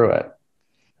 Screw it.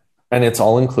 And it's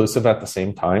all inclusive at the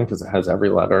same time because it has every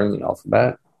letter in the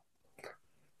alphabet.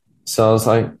 So I was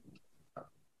like,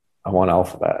 I want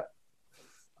alphabet.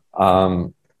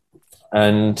 So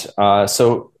at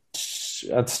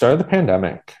the start of the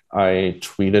pandemic, I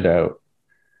tweeted out,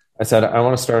 I said, I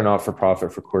want to start a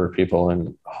not-for-profit for queer people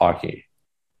in hockey.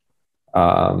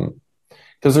 Because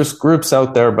there's groups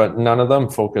out there, but none of them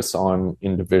focus on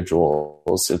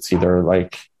individuals. It's either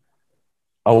like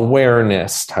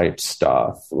awareness type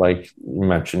stuff. Like you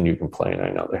mentioned, You Can Play, and I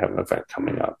know they have an event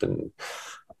coming up in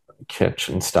Kitsch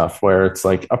and stuff where it's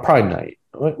like a pride night,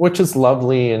 which is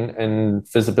lovely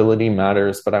and visibility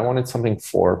matters, but I wanted something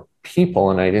for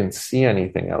people and I didn't see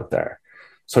anything out there.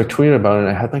 So I tweeted about it and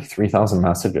I had like 3,000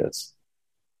 messages.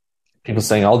 People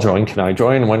saying, I'll join. Can I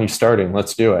join? When are you starting?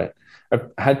 Let's do it.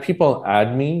 I've had people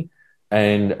add me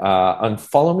and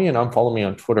unfollow me and unfollow me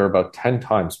on Twitter about 10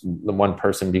 times, the one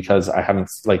person, because I haven't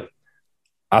like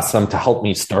asked them to help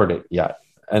me start it yet.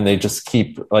 And they just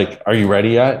keep like, are you ready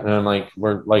yet? And I'm like,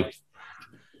 we're like,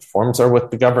 forms are with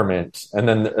the government. And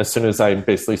then as soon as I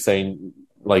basically say,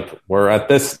 like, we're at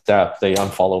this step, they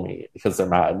unfollow me because they're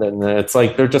mad. And it's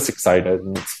like, they're just excited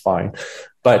and it's fine.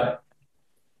 But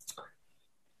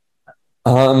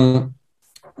when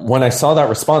I saw that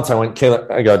response, I went,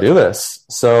 okay, I got to do this.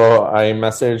 So I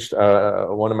messaged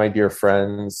one of my dear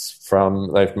friends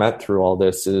that I've met through all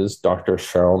this is Dr.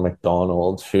 Cheryl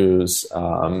McDonald, who's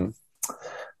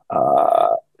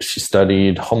she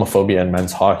studied homophobia in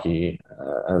men's hockey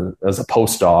as a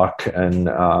postdoc, and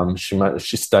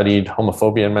she studied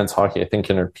homophobia in men's hockey, I think,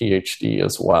 in her PhD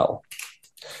as well.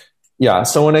 Yeah,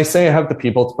 so when I say I have the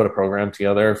people to put a program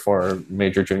together for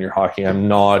major junior hockey, I'm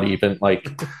not even like,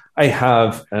 I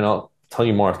have, and I'll tell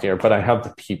you more here, but I have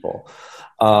the people.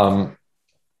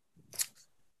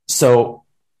 So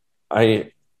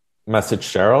I messaged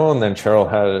Cheryl, and then Cheryl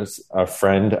has a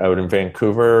friend out in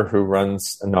Vancouver who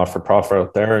runs a not-for-profit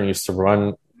out there and used to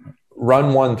run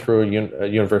one through a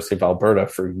University of Alberta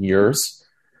for years.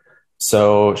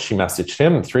 So she messaged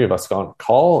him, the three of us got on a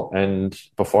call, and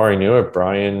before I knew it,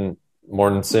 Brian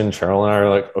Mortensen, Cheryl, and I are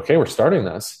like, okay, we're starting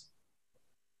this.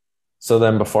 So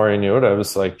then before I knew it, I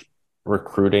was like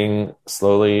recruiting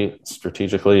slowly,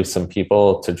 strategically, some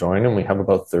people to join, and we have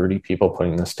about 30 people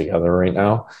putting this together right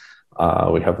now.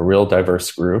 We have a real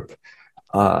diverse group.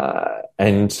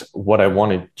 And what I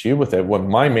want to do with it, what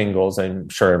my main goals, I'm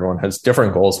sure everyone has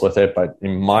different goals with it, but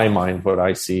in my mind, what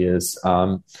I see is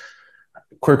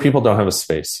queer people don't have a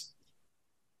space.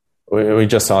 We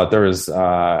just saw it. There was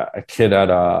a kid at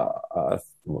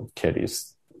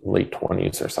he's late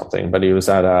 20s or something, but he was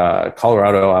at a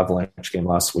Colorado Avalanche game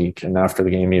last week. And after the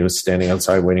game, he was standing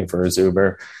outside waiting for his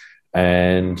Uber,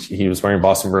 and he was wearing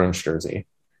Boston Bruins jersey.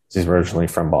 He's originally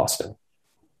from Boston.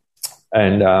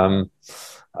 And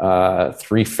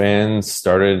three fans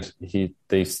started,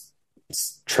 they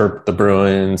chirped the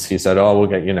Bruins. He said, oh, we'll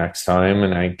get you next time.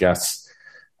 And I guess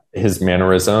his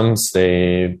mannerisms,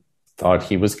 they thought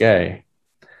he was gay.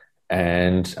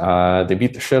 And they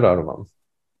beat the shit out of him.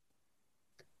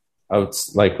 Out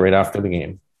like right after the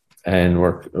game. And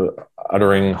were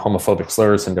uttering homophobic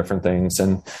slurs and different things.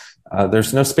 And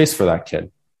there's no space for that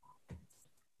kid.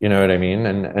 You know what I mean?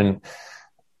 And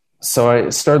so I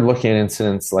started looking at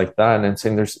incidents like that and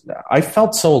saying I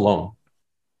felt so alone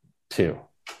too.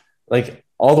 Like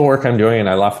all the work I'm doing, and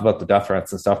I laugh about the death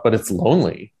threats and stuff, but it's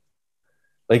lonely.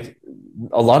 Like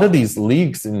a lot of these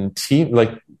leagues and team,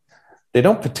 like they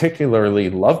don't particularly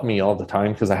love me all the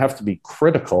time because I have to be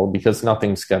critical because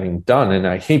nothing's getting done. And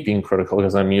I hate being critical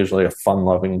because I'm usually a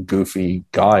fun-loving, goofy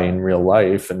guy in real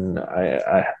life. And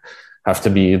I have to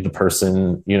be the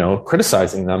person,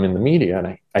 criticizing them in the media.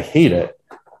 And I hate it,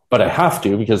 but I have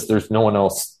to because there's no one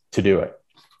else to do it.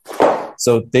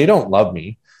 So they don't love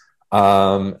me.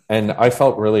 And I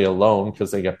felt really alone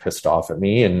because they get pissed off at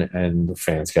me and the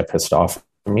fans get pissed off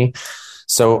at me.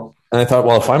 So, and I thought,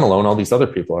 well, if I'm alone, all these other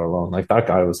people are alone. Like that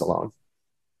guy was alone.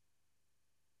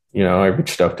 I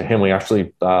reached out to him. We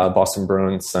actually, Boston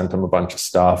Bruins sent him a bunch of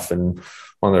stuff, and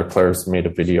one of their players made a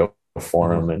video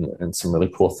for him and some really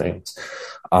cool things.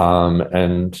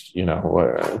 Trying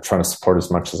to support as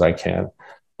much as I can.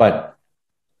 But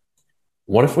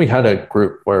what if we had a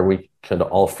group where we could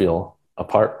all feel a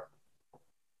part?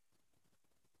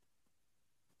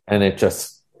 And it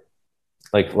just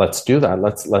like, let's do that.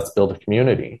 Let's build a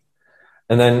community.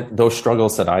 And then those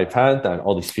struggles that I've had that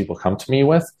all these people come to me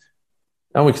with,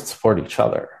 now we can support each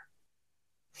other.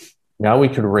 Now we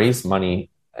could raise money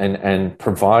and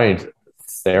provide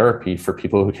therapy for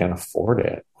people who can't afford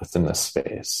it within this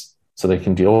space so they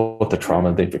can deal with the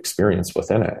trauma they've experienced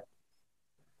within it.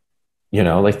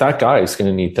 Like that guy is going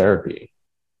to need therapy.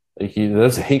 Like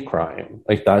that's a hate crime.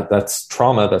 Like that's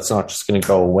trauma that's not just going to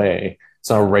go away. It's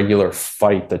not a regular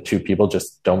fight that two people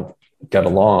just don't get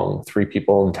along. Three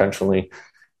people intentionally,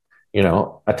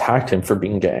 attacked him for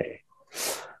being gay.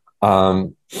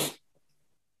 Then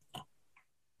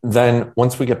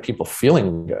once we get people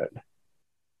feeling good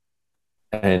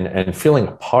and feeling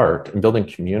a part and building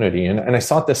community, and I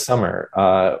saw it this summer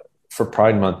for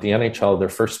Pride Month, the NHL, their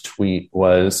first tweet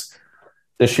was,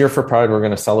 this year for Pride, we're going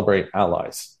to celebrate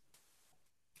allies.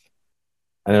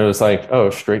 And it was like, oh,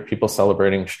 straight people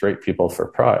celebrating straight people for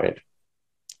Pride.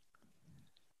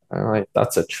 I'm like,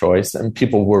 that's a choice. And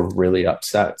people were really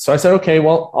upset. So I said, okay,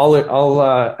 well,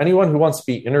 I'll anyone who wants to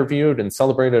be interviewed and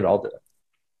celebrated, I'll do it.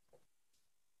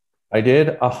 I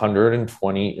did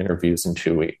 120 interviews in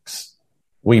 2 weeks.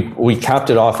 We capped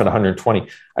it off at 120.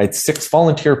 I had 6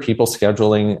 volunteer people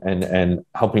scheduling and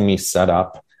helping me set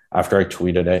up after I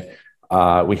tweeted it.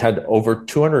 We had over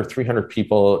 200 or 300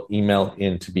 people email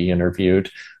in to be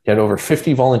interviewed. We had over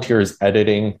 50 volunteers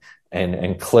editing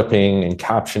and clipping and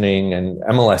captioning, and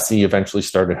MLSE eventually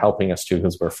started helping us too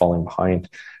because we're falling behind.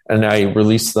 And I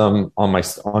released them on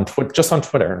Twitter, just on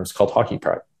Twitter, and it was called Hockey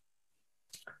Prep.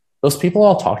 Those people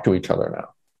all talk to each other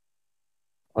now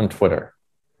on Twitter.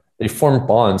 They form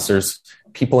bonds. There's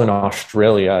people in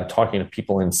Australia talking to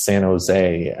people in San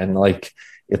Jose, and like,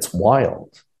 it's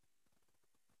wild.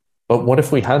 But what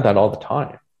if we had that all the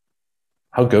time?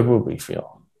 How good would we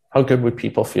feel? How good would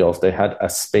people feel if they had a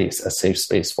safe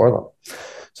space for them?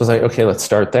 So it's like, okay, let's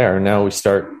start there. And now we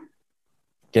start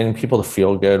getting people to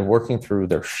feel good, working through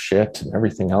their shit and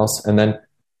everything else. And then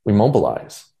we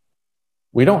mobilize.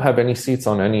 We don't have any seats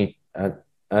on at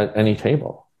any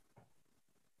table.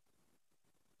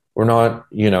 We're not,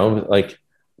 like,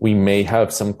 we may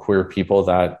have some queer people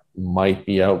that might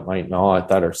be out, might not,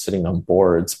 that are sitting on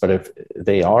boards, but if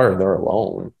they are, they're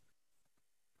alone.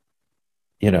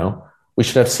 We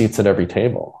should have seats at every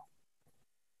table.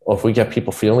 Well, if we get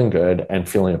people feeling good and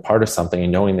feeling a part of something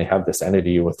and knowing they have this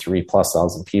entity with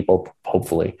 3,000+ people,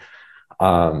 hopefully,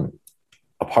 a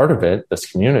part of it,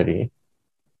 this community,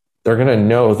 they're going to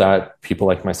know that people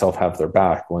like myself have their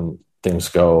back when things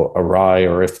go awry,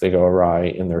 or if they go awry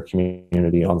in their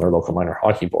community on their local minor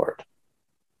hockey board.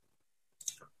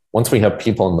 Once we have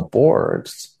people on the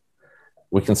boards,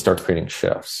 we can start creating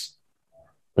shifts.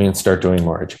 We can start doing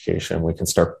more education. We can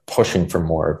start pushing for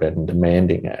more of it and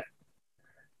demanding it.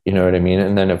 You know what I mean?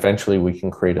 And then eventually we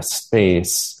can create a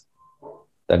space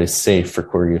that is safe for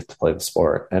queer youth to play the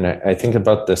sport. And I think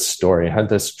about this story. I had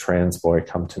this trans boy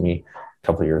come to me a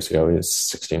couple of years ago. He was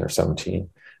 16 or 17, and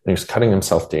he was cutting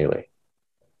himself daily.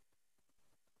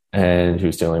 And he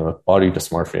was dealing with body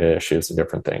dysmorphia issues and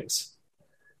different things.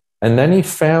 And then he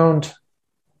found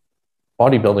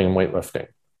bodybuilding and weightlifting.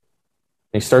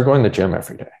 He started going to the gym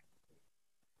every day.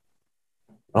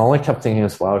 And all I kept thinking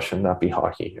is, wow, shouldn't that be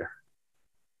hockey here?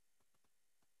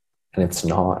 And it's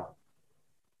not.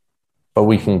 But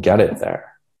we can get it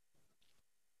there.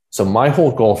 So my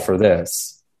whole goal for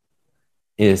this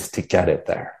is to get it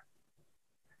there.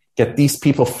 Get these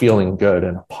people feeling good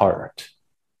and a part.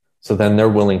 So then they're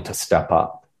willing to step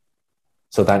up.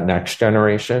 So that next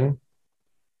generation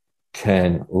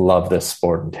can love this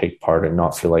sport and take part and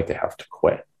not feel like they have to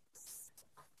quit.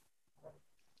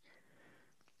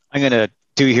 I'm going to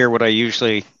do here what I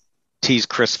usually tease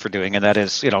Chris for doing, and that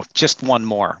is, just one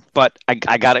more. But I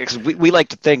got it, because we like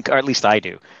to think, or at least I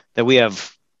do, that we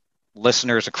have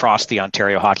listeners across the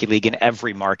Ontario Hockey League in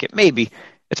every market. Maybe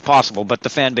it's possible, but the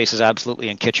fan base is absolutely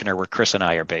in Kitchener, where Chris and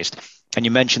I are based. And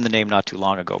you mentioned the name not too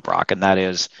long ago, Brock, and that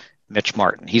is Mitch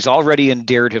Martin. He's already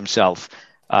endeared himself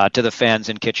to the fans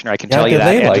in Kitchener. I can tell you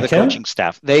that, and to the coaching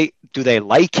staff. They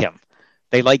like him.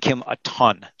 They like him a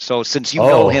ton. So since you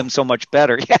know him so much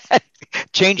better,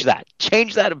 change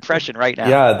that impression right now.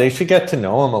 Yeah, they should get to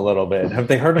know him a little bit. Have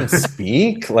they heard him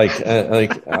speak?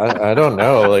 I don't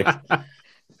know.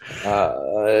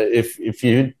 If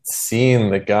you'd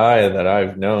seen the guy that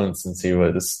I've known since he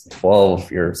was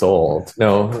 12 years old,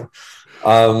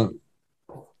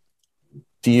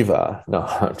 diva. No,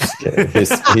 I'm just kidding. He's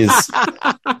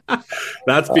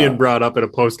that's being brought up in a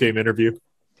post-game interview.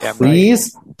 Yeah,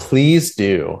 please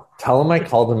do. Tell him I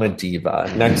called him a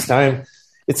diva. Next time,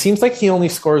 it seems like he only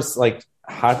scores like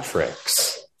hat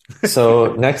tricks.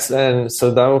 So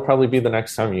that will probably be the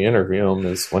next time you interview him,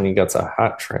 is when he gets a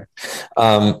hat trick.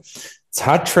 It's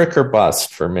hat trick or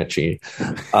bust for Mitchie.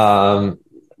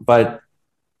 But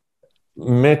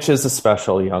Mitch is a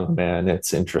special young man.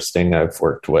 It's interesting. I've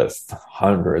worked with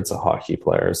hundreds of hockey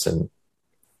players, and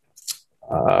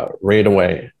right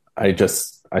away,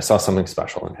 I saw something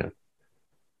special in him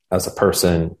as a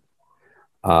person.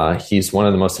 He's one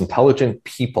of the most intelligent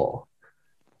people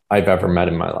I've ever met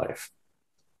in my life.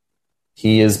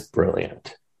 He is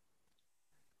brilliant.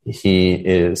 He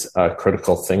is a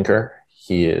critical thinker.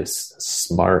 He is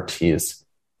smart. He is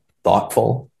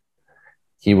thoughtful.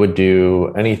 He would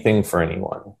do anything for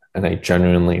anyone. And I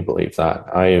genuinely believe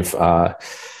that.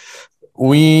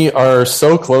 We are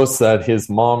so close that his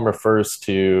mom refers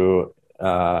to,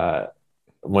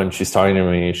 when she's talking to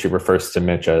me, she refers to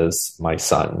Mitch as my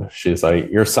son. She's like,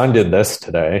 your son did this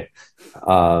today.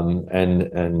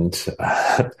 And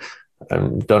I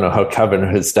don't know how Kevin,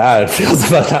 his dad, feels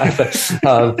about that.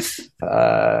 But,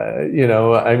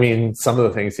 I mean, some of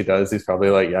the things he does, he's probably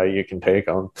like, yeah, you can take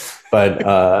them. But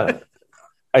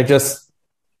I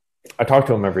talk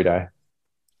to him every day.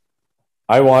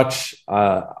 I watch,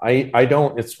 I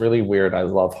don't, it's really weird. I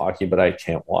love hockey, but I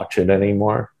can't watch it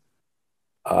anymore.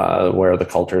 Where the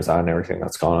culture's at and everything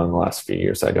that's gone on in the last few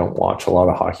years. I don't watch a lot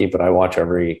of hockey, but I watch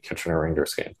every Kitchener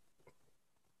Rangers game.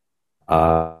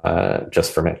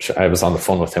 Just for Mitch. I was on the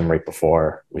phone with him right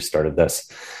before we started this.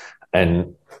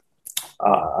 And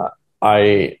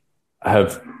I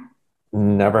have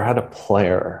never had a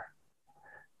player,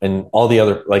 and all the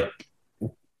other, like,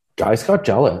 guys got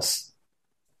jealous.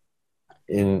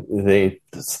 And they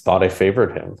thought I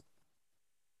favored him.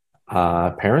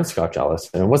 Parents got jealous.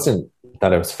 And it wasn't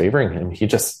that I was favoring him.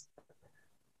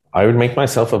 I would make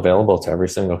myself available to every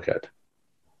single kid.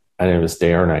 And it was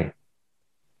day or night.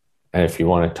 And if you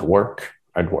wanted to work,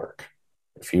 I'd work.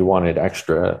 If you wanted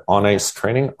extra on-ice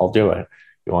training, I'll do it.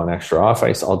 If you want extra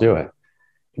off-ice, I'll do it.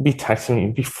 You'd be texting me,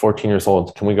 you'd be 14 years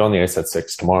old. Can we go on the ice at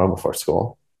 6 tomorrow before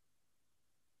school?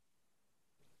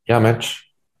 Yeah, Mitch.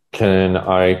 Can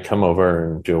I come over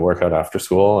and do a workout after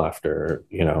school? But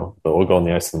we'll go on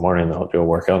the ice in the morning and I'll do a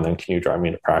workout. And then can you drive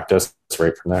me to practice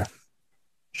right from there?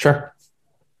 Sure.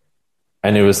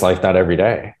 And it was like that every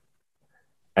day.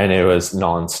 And it was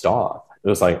nonstop. It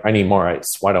was like, I need more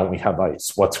ice. Why don't we have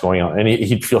ice? What's going on? And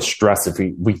he'd feel stressed if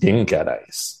we didn't get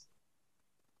ice.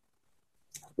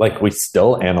 Like, we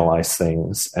still analyze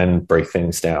things and break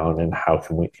things down and how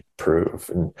can we improve?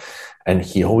 And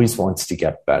he always wants to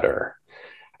get better.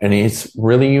 And he's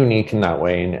really unique in that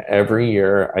way. And every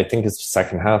year, I think his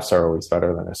second halves are always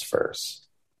better than his first,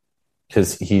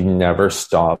 because he never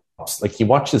stops. Like, he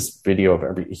watches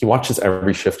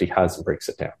every shift he has and breaks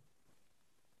it down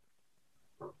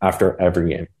after every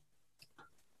game.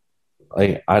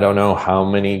 Like, I don't know how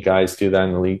many guys do that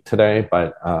in the league today,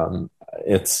 but I'm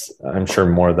sure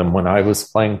more than when I was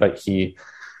playing. But he's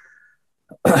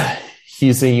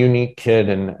a unique kid,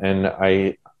 and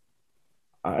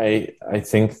I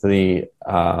think the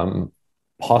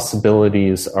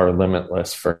possibilities are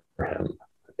limitless for him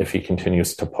if he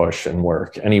continues to push and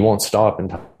work, and he won't stop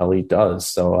until he does.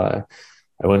 So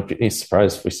I wouldn't be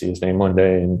surprised if we see his name one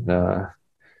day and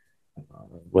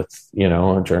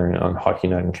on Hockey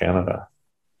Night in Canada.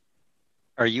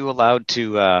 Are you allowed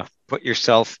to put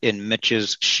yourself in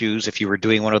Mitch's shoes if you were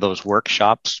doing one of those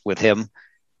workshops with him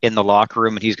in the locker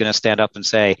room, and he's going to stand up and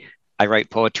say, I write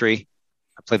poetry,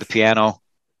 I play the piano,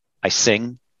 I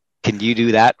sing? Can you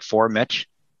do that for Mitch?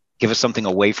 Give us something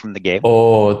away from the game.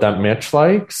 Oh, that Mitch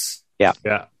likes? Yeah.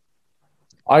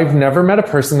 I've never met a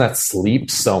person that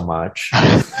sleeps so much.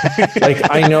 Like,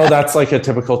 I know that's like a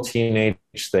typical teenage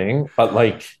thing, but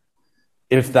like,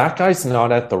 if that guy's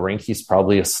not at the rink, he's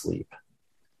probably asleep.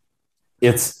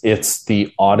 It's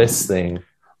the oddest thing.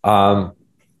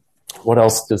 What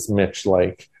else does Mitch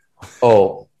like?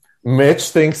 Oh, Mitch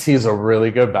thinks he's a really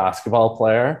good basketball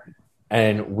player.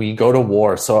 And we go to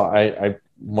war. So I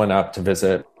went up to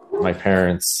visit my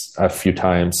parents a few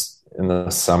times in the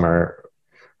summer,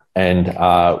 and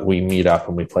we meet up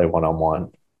and we play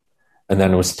one-on-one. And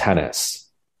then it was tennis.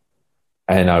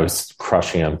 And I was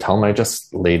crushing him. Tell him I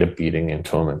just laid a beating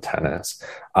into him in tennis.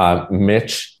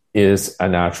 Mitch is a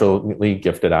naturally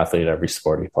gifted athlete at every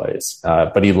sport he plays,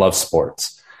 but he loves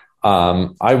sports.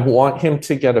 I want him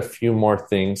to get a few more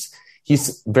things.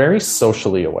 He's very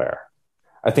socially aware.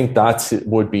 I think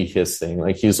would be his thing.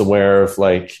 Like, he's aware of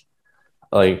like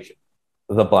the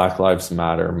Black Lives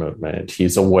Matter movement.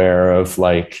 He's aware of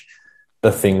like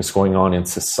the things going on in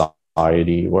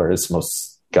society, whereas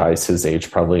most guys his age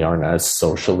probably aren't as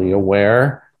socially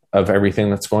aware of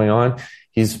everything that's going on.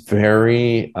 He's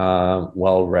very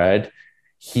well read.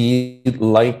 He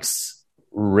likes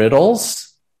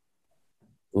riddles,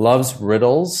 loves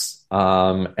riddles,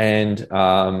 and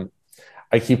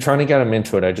I keep trying to get him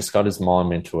into it. I just got his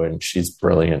mom into it, and she's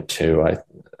brilliant too.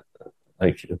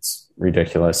 It's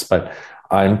ridiculous, but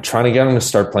I'm trying to get him to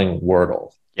start playing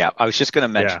Wordle. Yeah, I was just going to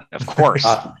mention, of course.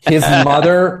 His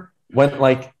mother went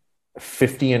like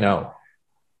 50-0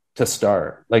 to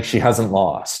start. Like, she hasn't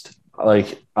lost.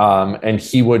 Like, and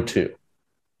he would too.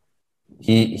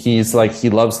 He's like, he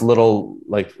loves little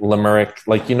like limerick,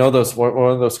 like, those, what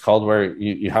are those called, where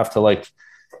you have to like,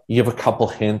 you give a couple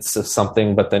hints of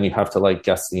something, but then you have to like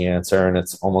guess the answer, and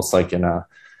it's almost like it's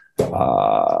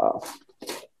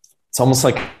almost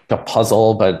like a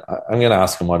puzzle. But I'm going to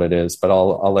ask him what it is, but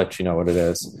I'll let you know what it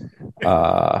is.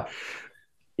 But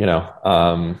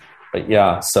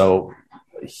yeah, so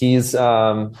he's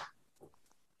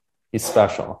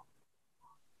special.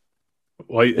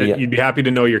 Well, you'd be happy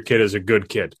to know your kid is a good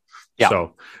kid. Yeah,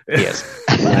 so he is.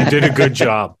 You did a good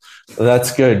job.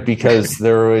 That's good, because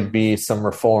there would be some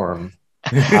reform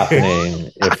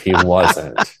happening if he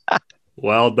wasn't.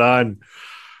 Well done.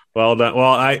 Well done.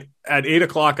 Well, at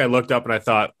 8:00, I looked up and I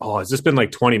thought, oh, has this been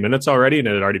like 20 minutes already? And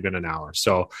it had already been an hour.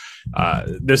 So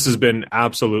this has been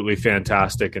absolutely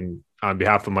fantastic. And on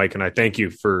behalf of Mike and I, thank you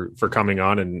for coming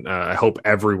on. And I hope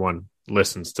everyone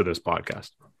listens to this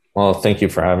podcast. Well, thank you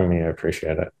for having me. I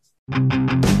appreciate it.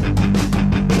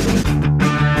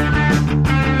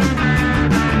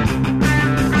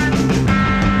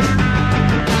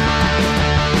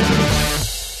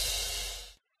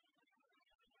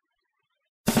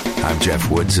 I'm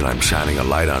Jeff Woods, and I'm shining a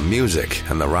light on music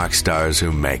and the rock stars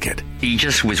who make it. He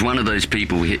just was one of those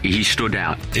people, he stood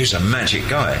out. He was a magic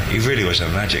guy. He really was a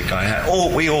magic guy.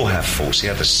 We all have faults. He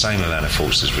had the same amount of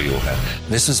faults as we all have.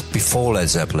 This was before Led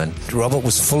Zeppelin. Robert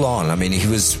was full on. I mean, he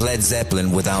was Led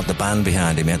Zeppelin without the band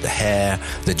behind him. He had the hair,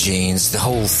 the jeans, the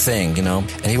whole thing, you know,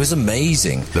 and he was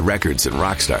amazing. The Records and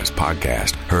Rockstars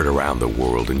podcast, heard around the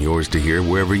world and yours to hear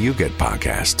wherever you get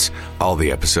podcasts. All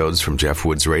the episodes from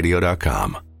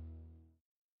jeffwoodsradio.com.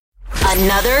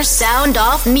 Another Sound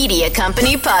Off Media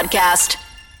Company podcast.